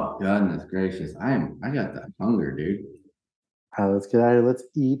 oh goodness gracious, I got that hunger, dude. Let's get out of here. Let's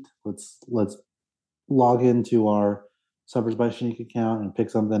eat. Let's log into our Suburbs by Shanique account and pick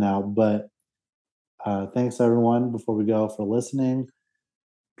something out. But thanks everyone before we go for listening.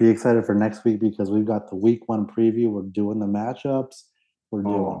 Be excited for next week because we've got the week 1 preview. We're doing the matchups. We're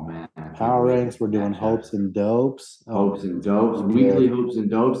doing power wait ranks. We're doing matchups. hopes and dopes. Oh, Hopes and dopes, good. weekly hopes and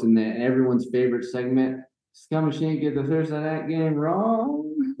dopes, and then everyone's favorite segment, Scum Machine get the Thursday night game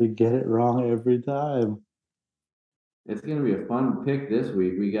wrong. we get it wrong every time. It's gonna be a fun pick this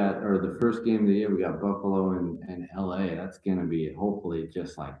week. We got, or the first game of the year, we got Buffalo and LA. That's gonna be hopefully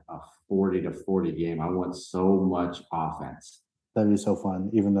just like a 40-40 game. I want so much offense. That'd be so fun.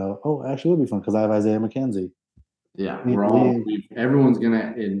 Even though, actually, it would be fun because I have Isaiah McKenzie. Yeah, We- everyone's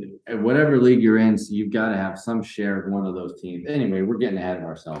gonna, in whatever league you're in, so you've got to have some share of one of those teams. Anyway, we're getting ahead of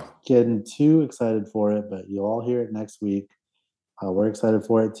ourselves. Getting too excited for it, but you'll all hear it next week. We're excited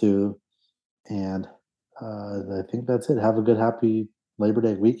for it too, and I think that's it. Have a good, happy Labor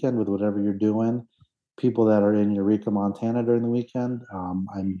Day weekend with whatever you're doing. People that are in Eureka, Montana during the weekend,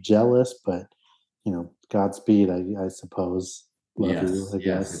 I'm jealous, but Godspeed. I suppose. Love you. I Yes,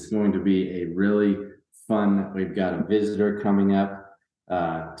 guess. it's going to be a really fun. We've got a visitor coming up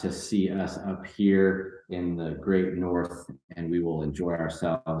to see us up here in the Great North, and we will enjoy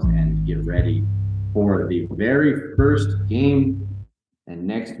ourselves and get ready for the very first game. And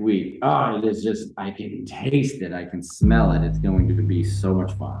next week, it is just, I can taste it. I can smell it. It's going to be so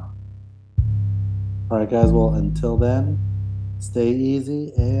much fun. All right, guys. Well, until then, stay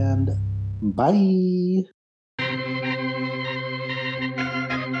easy and bye.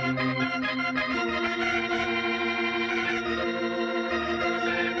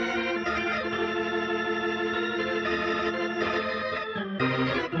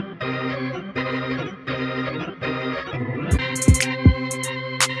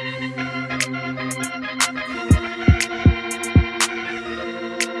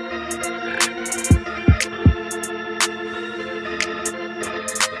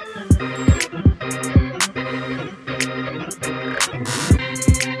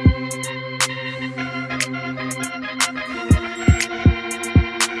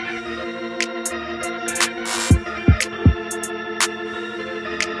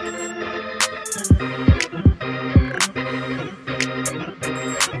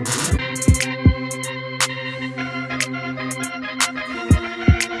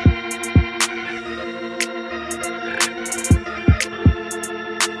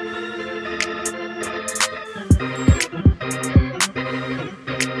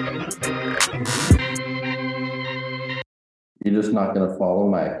 You're just not going to follow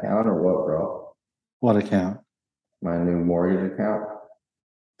my account or what, bro? What account? My new mortgage account?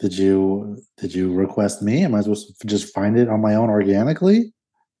 Did you request me? Am I supposed to just find it on my own organically?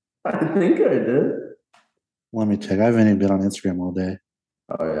 I think I did. Let me check. I haven't even been on Instagram all day.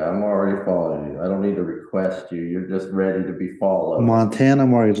 Oh yeah, I'm already following you. I don't need to request you. You're just ready to be followed. Montana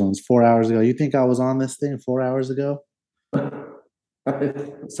mortgage loans 4 hours ago. You think I was on this thing 4 hours ago?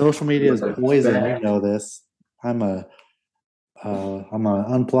 Social media is poison. You know this. I'm a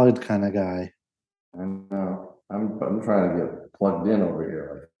unplugged kind of guy. I know. I'm trying to get plugged in over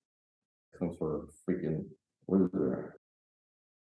here like some sort of freaking loser.